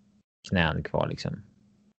har knän kvar liksom.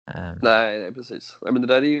 Nej, precis. Men det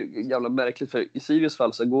där är ju jävla märkligt, för i Sirius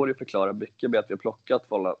fall så går det att förklara mycket med att vi har plockat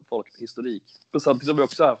folk historik. Och samtidigt har vi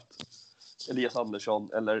också haft Elias Andersson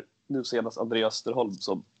eller nu senast Andreas Österholm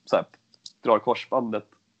som så här, drar korsbandet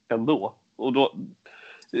ändå. Och då,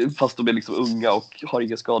 fast de är liksom unga och har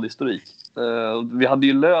ingen skadehistorik. Vi hade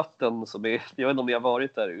ju Löten som är, jag vet inte om ni har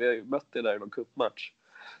varit där, vi har ju mött det där i någon cupmatch.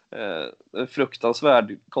 En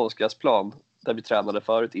fruktansvärd konstgräsplan där vi tränade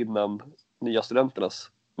förut innan nya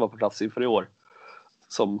studenternas var på plats inför i år.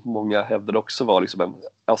 Som många hävdade också var liksom en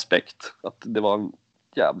aspekt. Att det var en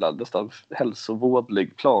jävla nästan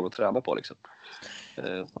hälsovådlig plan att träna på liksom.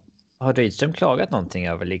 Har Rydström klagat någonting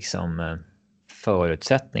över liksom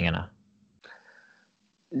förutsättningarna?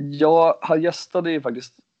 Ja, han gästade ju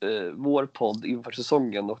faktiskt vår podd inför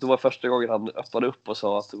säsongen. Och det var första gången han öppnade upp och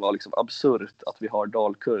sa att det var liksom absurt att vi har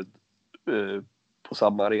Dalkurd på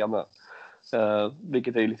samma arena.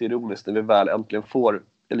 Vilket är lite ironiskt när vi väl äntligen får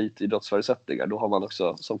elitidrottsförutsättningar. Då har man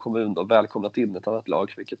också som kommun då välkomnat in ett annat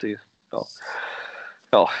lag, vilket är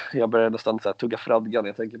Ja, jag börjar nästan så här tugga fradgan när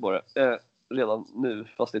jag tänker på det. Redan nu,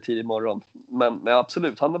 fast det är tidig morgon. Men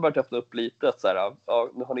absolut, han har börjat öppna upp lite. Så här, ja,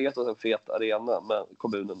 nu har ni gett oss en fet arena med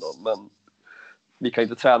kommunen då. Men vi kan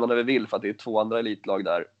inte träna när vi vill för att det är 2 andra elitlag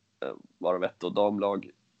där. Varav ett och damlag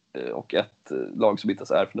och ett lag som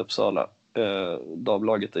inte är från Uppsala.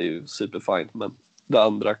 Damlaget är ju superfint, men det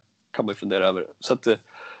andra kan man ju fundera över. Så att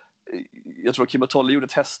jag tror att Kim och Tolle gjorde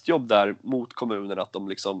ett testjobb där mot kommunen, att de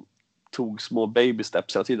liksom tog små baby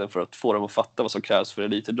steps hela tiden för att få dem att fatta vad som krävs för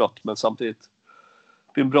elitidrott. Men samtidigt,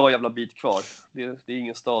 det är en bra jävla bit kvar. Det är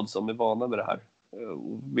ingen stad som är vana med det här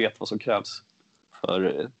och vet vad som krävs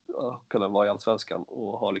för att kunna vara i Allsvenskan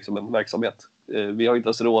och ha liksom en verksamhet. Vi har inte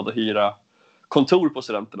ens råd att hyra kontor på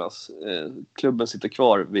studenternas. Klubben sitter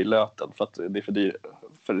kvar vid Löten för att det är för dyrt,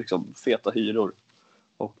 för liksom feta hyror.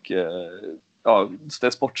 Och ja,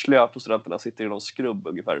 det sportsliga på studenterna sitter i någon skrubb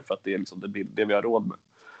ungefär för att det är liksom det vi har råd med.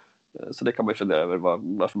 Så det kan man ju fundera över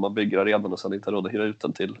varför man bygger arenan och sen inte har råd att hyra ut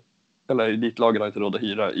den till, eller elitlagen har inte råd att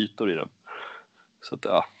hyra ytor i den. Så att,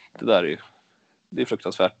 ja, det är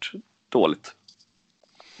fruktansvärt dåligt.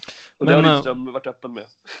 Och det har Rydström varit öppen med.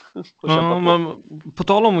 På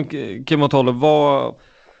tal om Kim och Tolle,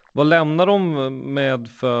 vad lämnar de med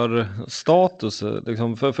för status?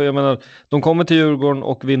 Liksom? För jag menar, de kommer till Djurgården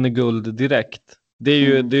och vinner guld direkt. Det är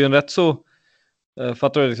ju en rätt så,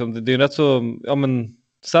 fattar du liksom, det är en rätt så, ja men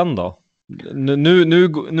sen då? Nu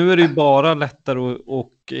är det ju bara lättare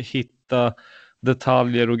att hitta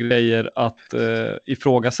detaljer och grejer att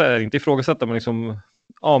inte ifrågasätta, men liksom,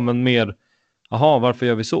 ja men mer, jaha, varför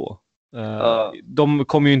gör vi så? De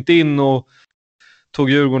kom ju inte in och tog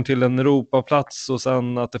Djurgården till en Europaplats och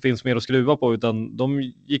sen att det finns mer att skruva på, utan de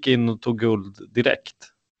gick in och tog guld direkt.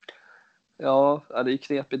 Ja, det är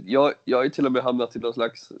knepigt. Jag har ju till och med hamnat i någon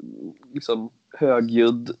slags liksom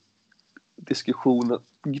högljudd diskussion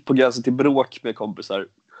på gränsen till bråk med kompisar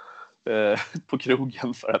på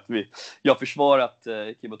krogen för att jag försvarat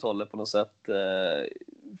Kim och Tolle på något sätt.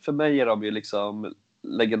 För mig är de ju liksom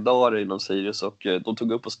legendarer inom Sirius och de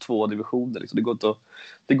tog upp oss 2 divisioner. Liksom.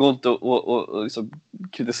 Det går inte att liksom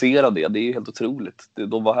kritisera det. Det är helt otroligt.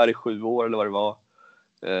 De var här i 7 år eller vad det var.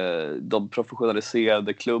 De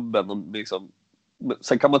professionaliserade klubben.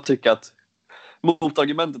 Sen kan man tycka att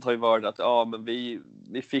motargumentet har ju varit att ja, men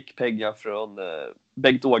vi fick pengar från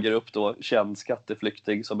Bengt Ågerup då, känd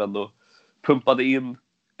skatteflykting som ändå pumpade in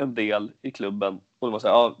en del i klubben. Och det var så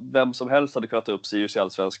här, ja, vem som helst hade kunnat ta upp Sirius i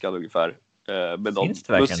Allsvenskan ungefär. Finns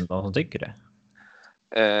det verkligen någon som tycker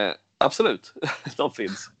det? Absolut, de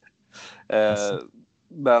finns.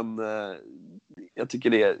 Men jag tycker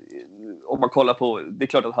det, om man kollar på, det är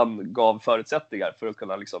klart att han gav förutsättningar för att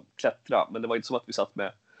kunna liksom klättra, men det var inte som att vi satt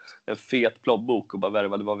med en fet plånbok och bara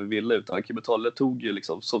värvade vad vi ville, utan Kim och Tolle tog ju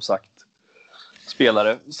liksom, som sagt,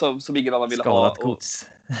 spelare som ingen annan ville ha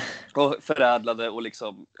och förädlade och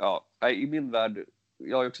liksom, ja, i min värld.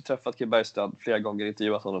 Jag har ju också träffat Kim Bergstrand flera gånger,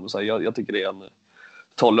 intervjuat honom och så jag tycker det är en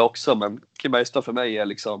Tolle också, men Kim Bergstrand för mig är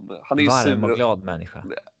liksom, han är varm och glad människa.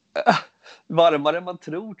 Varmare än man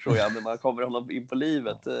tror jag när man kommer honom in på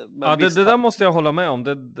livet. Men ja, det där måste jag hålla med om.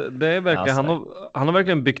 Det är verkligen, han har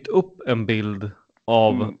verkligen byggt upp en bild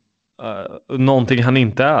av någonting han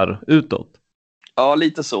inte är utåt. Ja,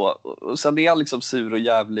 lite så. Och sen är han liksom sur och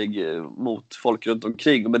jävlig mot folk runt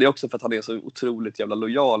omkring, men det är också för att han är så otroligt jävla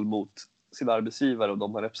lojal mot sin arbetsgivare och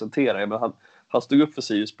de han representerar. Men han stod upp för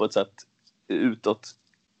Sirius på ett sätt utåt,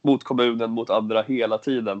 mot kommunen, mot andra hela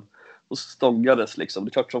tiden och stångades liksom. Det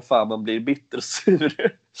är klart som fan man blir bitter och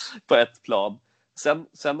sur på ett plan.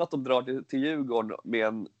 Sen att de drar till Djurgården med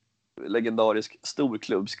en legendarisk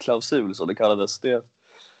storklubbsklausul, så det kallades, det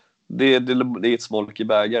är ett smolk i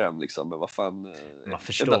bägaren liksom. Men vad fan, man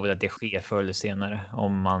förstår väl att det sker förr eller senare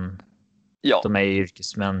om man, ja. De är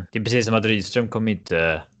yrkesmän. Det är precis som att Rydström kommer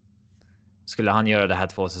inte, skulle han göra det här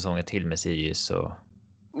 2 säsonger till med Sirius så...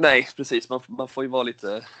 Nej, precis. Man får ju vara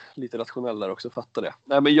lite rationell där också, fatta det.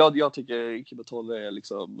 Nej, men jag tycker Kim och Tolle är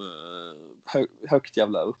liksom högt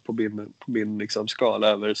jävla upp på min liksom skala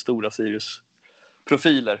över stora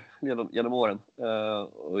Sirius-profiler genom åren.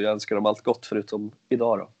 Och jag önskar dem allt gott förutom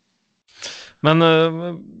idag då. Men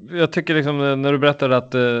jag tycker liksom när du berättar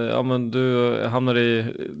att ja, men du hamnar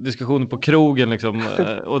i diskussioner på krogen liksom,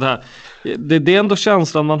 och det är ändå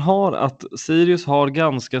känslan man har att Sirius har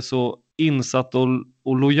ganska så insatt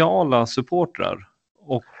och lojala supportrar.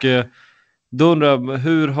 Och då undrar jag,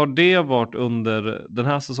 hur har det varit under den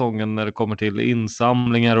här säsongen när det kommer till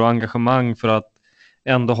insamlingar och engagemang för att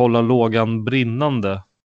ändå hålla lågan brinnande?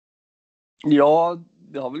 Ja,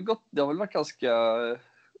 det har väl varit ganska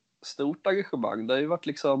stort engagemang. Det har ju varit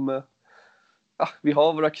liksom, vi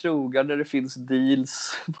har våra krogar där det finns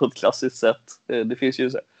deals på ett klassiskt sätt. Det finns ju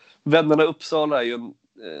så här. Vännerna Uppsala är ju en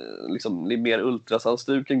liksom mer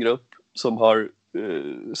ultrasanstruken grupp som har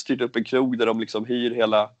styrt upp en krog där de liksom hyr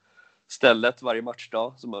hela stället varje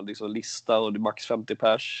matchdag, som har liksom lista och det är max 50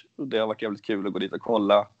 pers. Och det har varit jävligt kul att gå dit och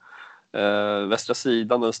kolla. Västra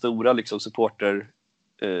sidan, den stora liksom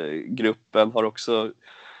supportergruppen, har också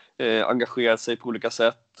engagerat sig på olika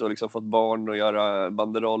sätt och liksom fått barn att göra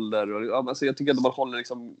banderoller. Och, alltså jag tycker att man håller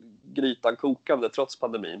liksom grytan kokande trots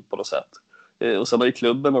pandemin på något sätt. Och sen har ju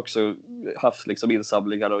klubben också haft liksom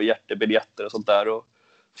insamlingar och hjärtebiljetter och sånt där. Och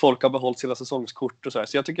folk har behållit sina säsongskort och så här.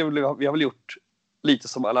 Så jag tycker vi har väl gjort lite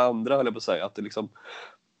som alla andra, höll jag på att säga. Att det liksom,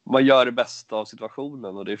 man gör det bästa av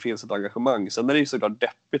situationen och det finns ett engagemang. Sen är det ju såklart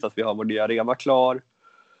deppigt att vi har vår nya arena klar.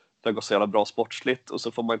 Det går så jävla bra sportsligt och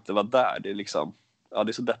så får man inte vara där. Det är liksom, ja,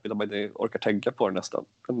 det är så deppigt att man inte orkar tänka på det nästan.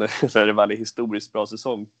 Så är det väl en historiskt bra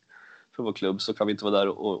säsong för vår klubb så kan vi inte vara där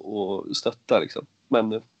och stötta liksom.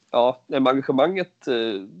 Men ja, engagemanget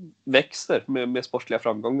växer med sportsliga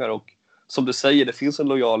framgångar och som du säger, det finns en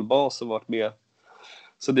lojal bas som varit med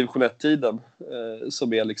så division 1-tiden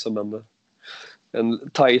som är liksom en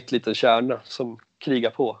tajt liten kärna som krigar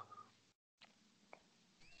på.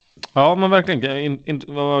 Ja, men verkligen.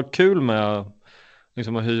 Vad kul med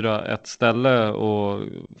liksom att hyra ett ställe och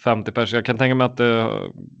 50 personer. Jag kan tänka mig att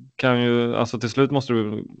det kan ju, alltså till slut måste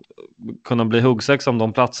du kunna bli huggsex om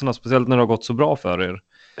de platserna, speciellt när det har gått så bra för er.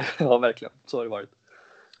 Ja, verkligen. Så har det varit.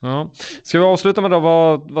 Ja. Ska vi avsluta med då,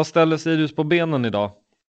 vad ställer Sirius på benen idag?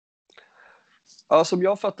 Ja, som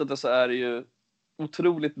jag fattat det så är det ju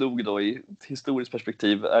otroligt nog då i ett historiskt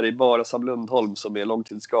perspektiv är det bara Sam Lundholm som är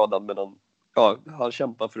långtidsskadad, men han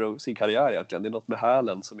kämpar för sin karriär egentligen. Det är något med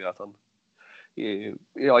hälen som gör att han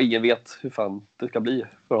ingen vet hur fan det ska bli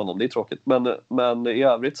för honom. Det är tråkigt. Men i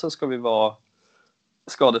övrigt så ska vi vara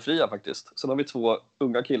skadefria faktiskt. Sen har vi 2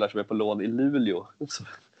 unga killar som är på lån i Luleå.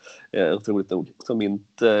 Otroligt nog. Som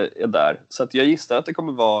inte är där. Så att jag gissar att det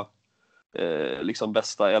kommer vara liksom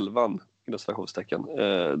bästa 11 inom citationstecken.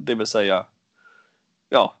 Det vill säga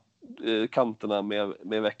kanterna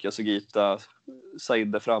med Vecchia, Sugita,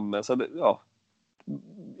 Said framme. Så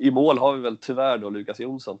i mål har vi väl tyvärr då Lukas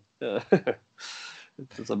Jonsson.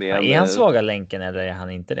 Som är han svaga länken eller är han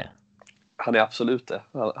inte det? Han är absolut det.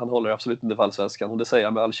 Han håller absolut inte för allsvenskan. Och det säger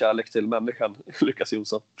jag med all kärlek till människan Lukas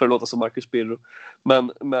Jonsson. För att låta som Marcus Birro.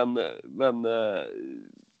 Men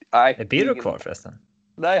nej. Är Birro kvar förresten?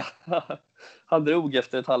 Nej, han drog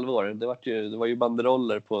efter ett halvår. Det var ju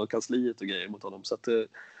banderoller på kansliet och grejer mot honom. Så att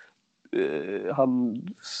han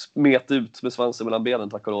smet ut med svansen mellan benen,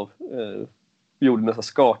 tack och lov. Gjorde nästan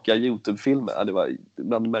skakiga YouTube-filmer. Det var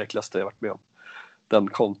bland det märkligaste jag varit med om. Den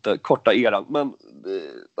korta eran. Men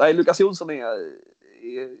nej, Lukas Jonsson är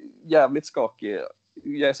jävligt skakig.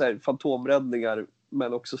 Jag är så här, fantomräddningar,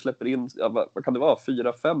 men också släpper in, vad kan det vara,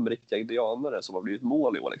 4-5 riktiga indianare som har blivit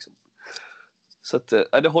mål i år liksom. Så att,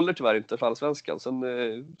 det håller tyvärr inte för allsvenskan. Sen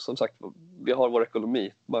som sagt, vi har vår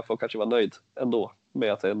ekonomi. Man får kanske vara nöjd ändå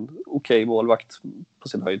med att det är en okej målvakt på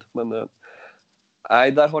sin höjd. Men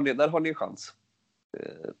nej, där har ni en chans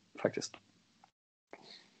faktiskt.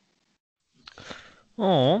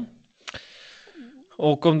 Ja.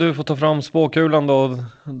 Och om du får ta fram spåkulan då och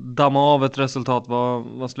damma av ett resultat,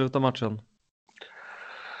 vad slutar matchen?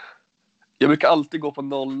 Jag brukar alltid gå på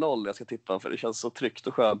 0-0 när jag ska tippa, för det känns så tryggt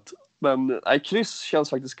och skönt. Men kryss känns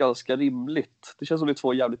faktiskt ganska rimligt. Det känns som det är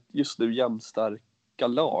 2 jävligt just nu jämnstarka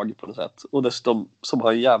lag på något sätt. Och dessutom som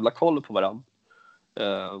har en jävla koll på varandra.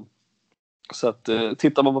 Så att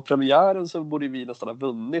tittar man på premiären så borde vi nästan ha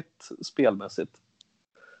vunnit spelmässigt.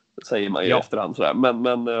 Säger man ju efterhand sådär.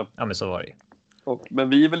 Men så var det. Men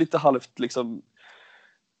vi är väl lite halvt liksom.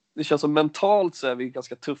 Det känns som mentalt så är vi i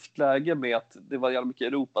ganska tufft läge med att det var jävla mycket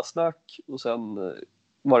Europasnack. Och sen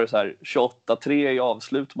var det så här 28-3 i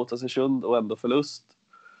avslut mot Östersund och ändå förlust.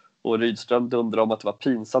 Och Rydström undrade om att det var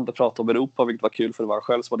pinsamt att prata om Europa, vilket var kul för det var han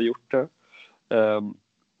själv som hade gjort det.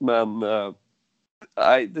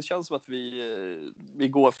 Nej, det känns som att vi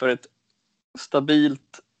går för ett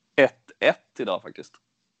stabilt 1-1 idag faktiskt.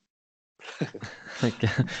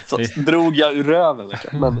 Så drog jag ur röven.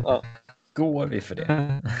 Men, går vi för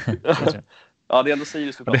det? Ja, det är ändå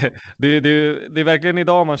Sirius vi pratar om. Det är verkligen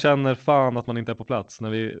idag man känner fan att man inte är på plats. När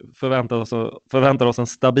vi förväntar oss en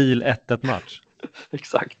stabil 1-1 match.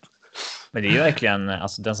 Exakt. Men det är ju verkligen,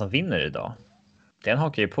 alltså den som vinner idag, den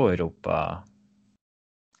hakar ju på Europa.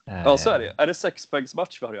 Ja, så är det. Är det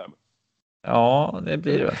 6-poängsmatch vi har att göra med? Ja, det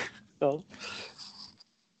blir det. Ja.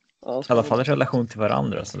 I alla fall i relation till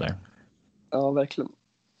varandra. Så där. Ja, verkligen.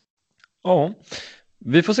 Ja,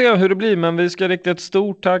 Vi får se hur det blir, men vi ska rikta ett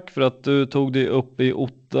stort tack för att du tog dig upp i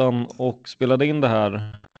ottan och spelade in det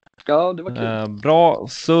här. Ja, det var kul. Bra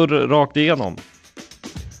surr rakt igenom.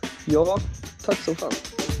 Ja, tack så fan.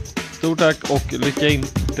 Stort tack och lycka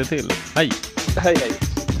inte till. Hej! Hej, hej.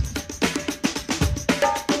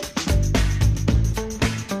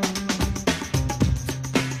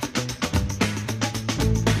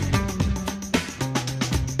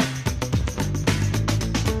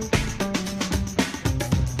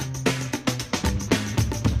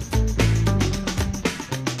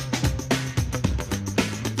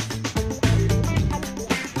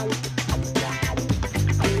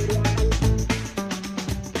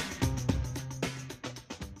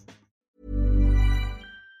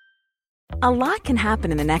 A lot can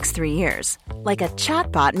happen in the next 3 years. Like a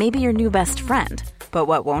chatbot may be your new best friend. But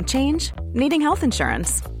what won't change? Needing health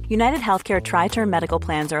insurance. United Healthcare Tri-Term Medical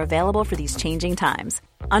Plans are available for these changing times.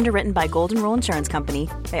 Underwritten by Golden Rule Insurance Company,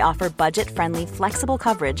 they offer budget-friendly, flexible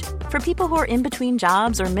coverage for people who are in between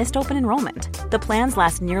jobs or missed open enrollment. The plans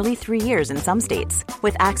last nearly 3 years in some states,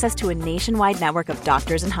 with access to a nationwide network of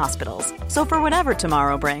doctors and hospitals. So for whatever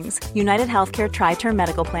tomorrow brings, United Healthcare Tri-Term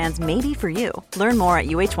Medical Plans may be for you. Learn more at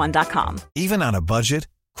uh1.com. Even on a budget,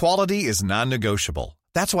 quality is non-negotiable.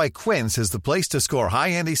 That's why Quince is the place to score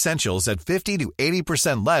high-end essentials at 50 to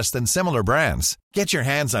 80% less than similar brands. Get your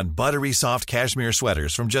hands on buttery soft cashmere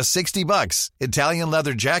sweaters from just $60, Italian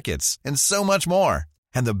leather jackets, and so much more.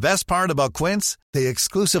 And the best part about Quince, they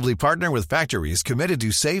exclusively partner with factories committed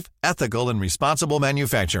to safe, ethical, and responsible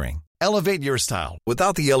manufacturing. Elevate your style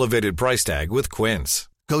without the elevated price tag with Quince.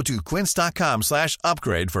 Go to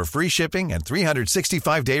quince.com/upgrade for free shipping and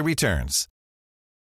 365-day returns.